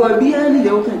on because be any dey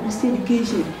open Christian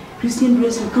education Christian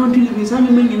dressing country living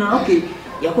some men na okay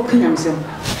ya ko kanyam sem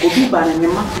obi ba na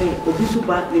nyama fe obi so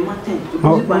ba ne maten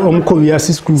obi ba o mko ya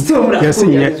school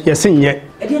yes nye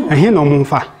ehe no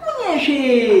mfa nye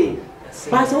hwe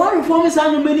ba se one reform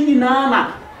some men ni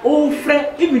na o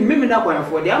frɛ even meme na kwa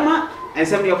for dey ama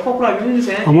ensem ye kokora bi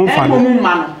nse mo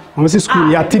ma no o se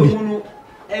school ya tibi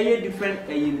eye different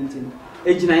eye ntin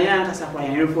ejina yan kasa kwa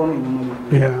yan reform ni mo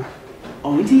yeah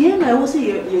o nti ye na wo se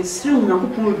ye srew na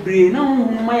kopon bre na ho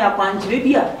ma ya kwa nkyere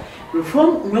bia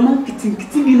reform nyoma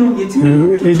kitin bi no ye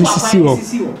tin edisi wo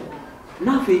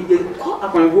na fe ye ko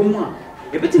akwan go mu a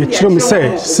e betim dia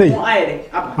say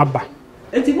aba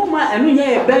enti mo ma enu nya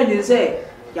ye bad ni say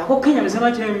ya ko kanya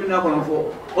mesema chere mi na kwa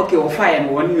fo okay o fire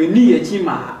no woni ni ye chi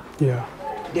ma yeah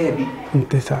debi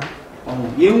ntesa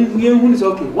ye hu ni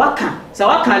so okay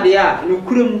waka de a no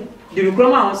kuram de no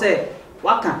kuram a ho say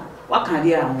waka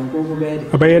de a ho go be de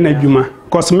obaye na adwuma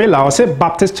cause mela o say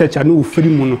Baptist church anu ofiri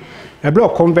mu no ebre o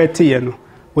convert ye no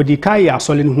odi kai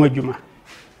asole ne ho adwuma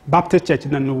Baptist church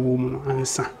na no wo mu no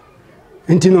ansa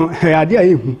enti no ade a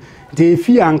yehu de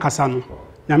efi ankasa no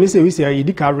na me say we say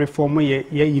yedika reform ye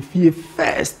efie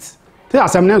first te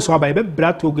asem na nso aba be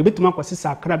bra to go betuma kwose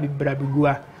sakra bi bra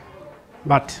bigua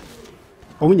but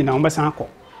o nyina o besan akọ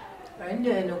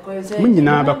mo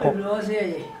nyina ba kọ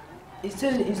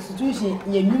institution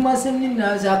ye nyuma sem ni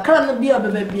na sakra no bia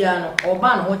beba bia no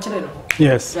oba no ho kire no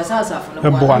yes ya asafo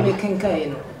no bo me kenkan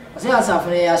no ase asafo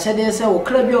no ya hyede se wo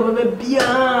kra bia beba bia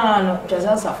no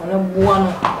ya asafo no boa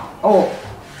no oh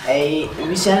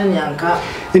wishan nyanka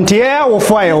ntie wo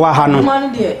fo aye wa ha no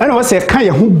ene wo se kan ye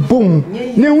ho bom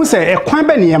ne hu se ekwan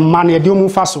be ne ye ma ne de omu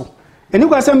fa so eni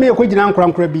kwa se me ye ko gina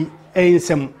nkurankura bi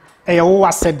ensem eye wo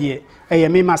wasede eye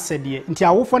me ma sede nti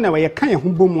awofo na ye kan ye ho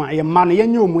bom a ye ma no ye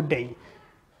nye omu den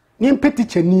ni mpeti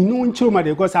chani no nchiro ma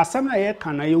de go sa asem na ye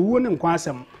kan na ye wuo ne nkwa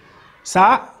asem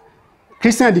sa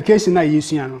Christian education na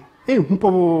yesua no hu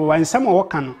popo ansem wo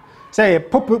kan no say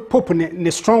pop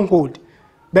ne stronghold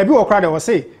baby wo kra de wo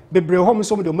say bebre hom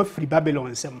so de mo free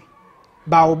Babylon sem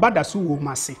ba wo bada so wo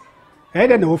mase e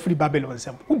de na wo free Babylon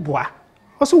sem wo boa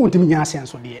wo so wontimi nya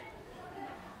asenso de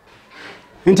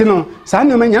enti no sa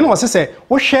na manya na wo se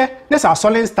wo hwe ne sa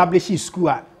solid establish school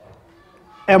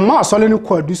a ma solid no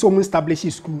ko adu so mo establish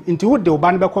school enti wo de wo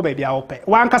ba no be ko ba bia wo pe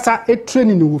wa ankasa e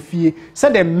training no wo fie se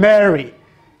de Mary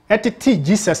etiti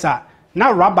Jesus a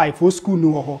na rabbi for school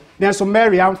no ho then so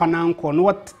Mary amfa na nko no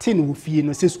what tin wo fie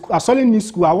no se asole ni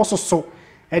school a wo so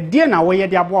e de na wo ye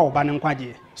de aboa wo ba ne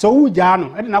nkwaje so wo gya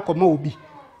no e de na koma obi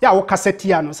ya wo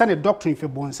kasetia no se ne doctrine fe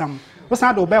bonsam wo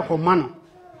san do be ko ma no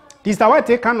this the way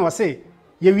take can say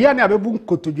ye wi na abebu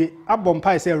nkotodwe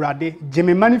abompa se Awurade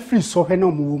jeme mani free so he na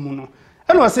omo mu no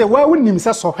e no say wa wonim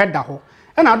se so he da ho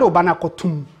e na do ba na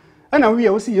kotum e na wi ye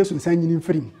wo se Yesu san nyini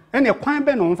mfrim e ne kwan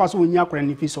be no mfa so onyi akora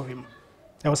ne fi so him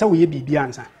e wo se wo ye bibia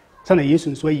ansa se na Yesu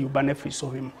nso ayi ba na free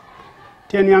so him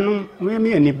tianuanom we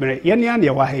me ani bre ye ne ane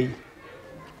wa ha yi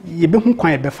ye be hu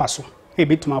kwan e be fa so e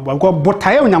betuma abo go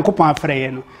botaye onyankopon afre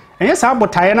ye no enye sa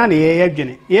botaye na ne ye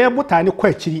adwene ye botaye ne kwa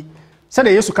akiri se na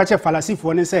Yesu ka che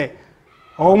falasifo ne se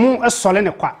omu esole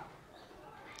ne kwa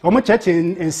omu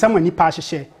cheche ensam ani pa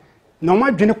hyehye na omu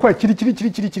adwene kwa akiri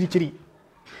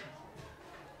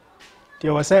ti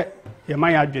wo se ye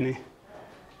ma ya adwene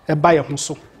e ba ye ho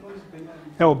so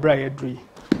e obra ye dru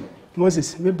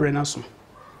Moses me bre na so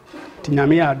ti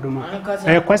nyame ya adoma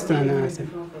question na say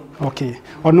okay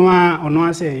ono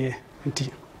a say ye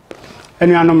nti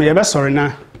anuanom ye be sori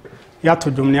na ya to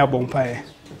dwom ne abompa e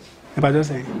ba do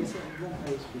say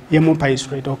ye mompa is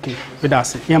straight okay with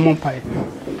us ye mompa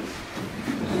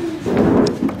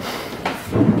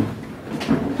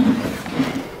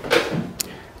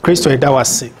Kristo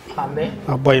edawase amen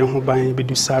aboye ho ban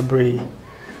bedu sabre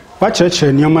wa church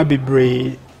nioma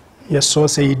bebre ye so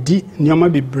say di nioma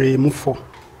bebre mufo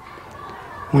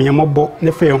onyamobo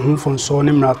ne fa ye ho fonso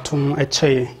ne mraton e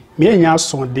cheye me anya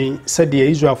asonde se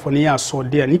de Israel fo ne ya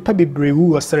asonde a nipa bebre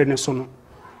wu osere ne so no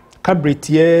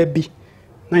kabretie bi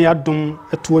na ya dom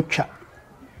eto atwa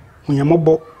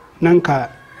onyamobo nanka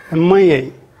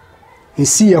maye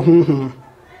nsi ye honhom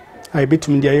ai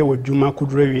betum de aye wadwuma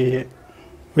kodura wiye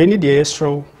we ni de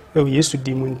yesro e Yesu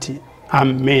di munti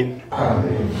amen.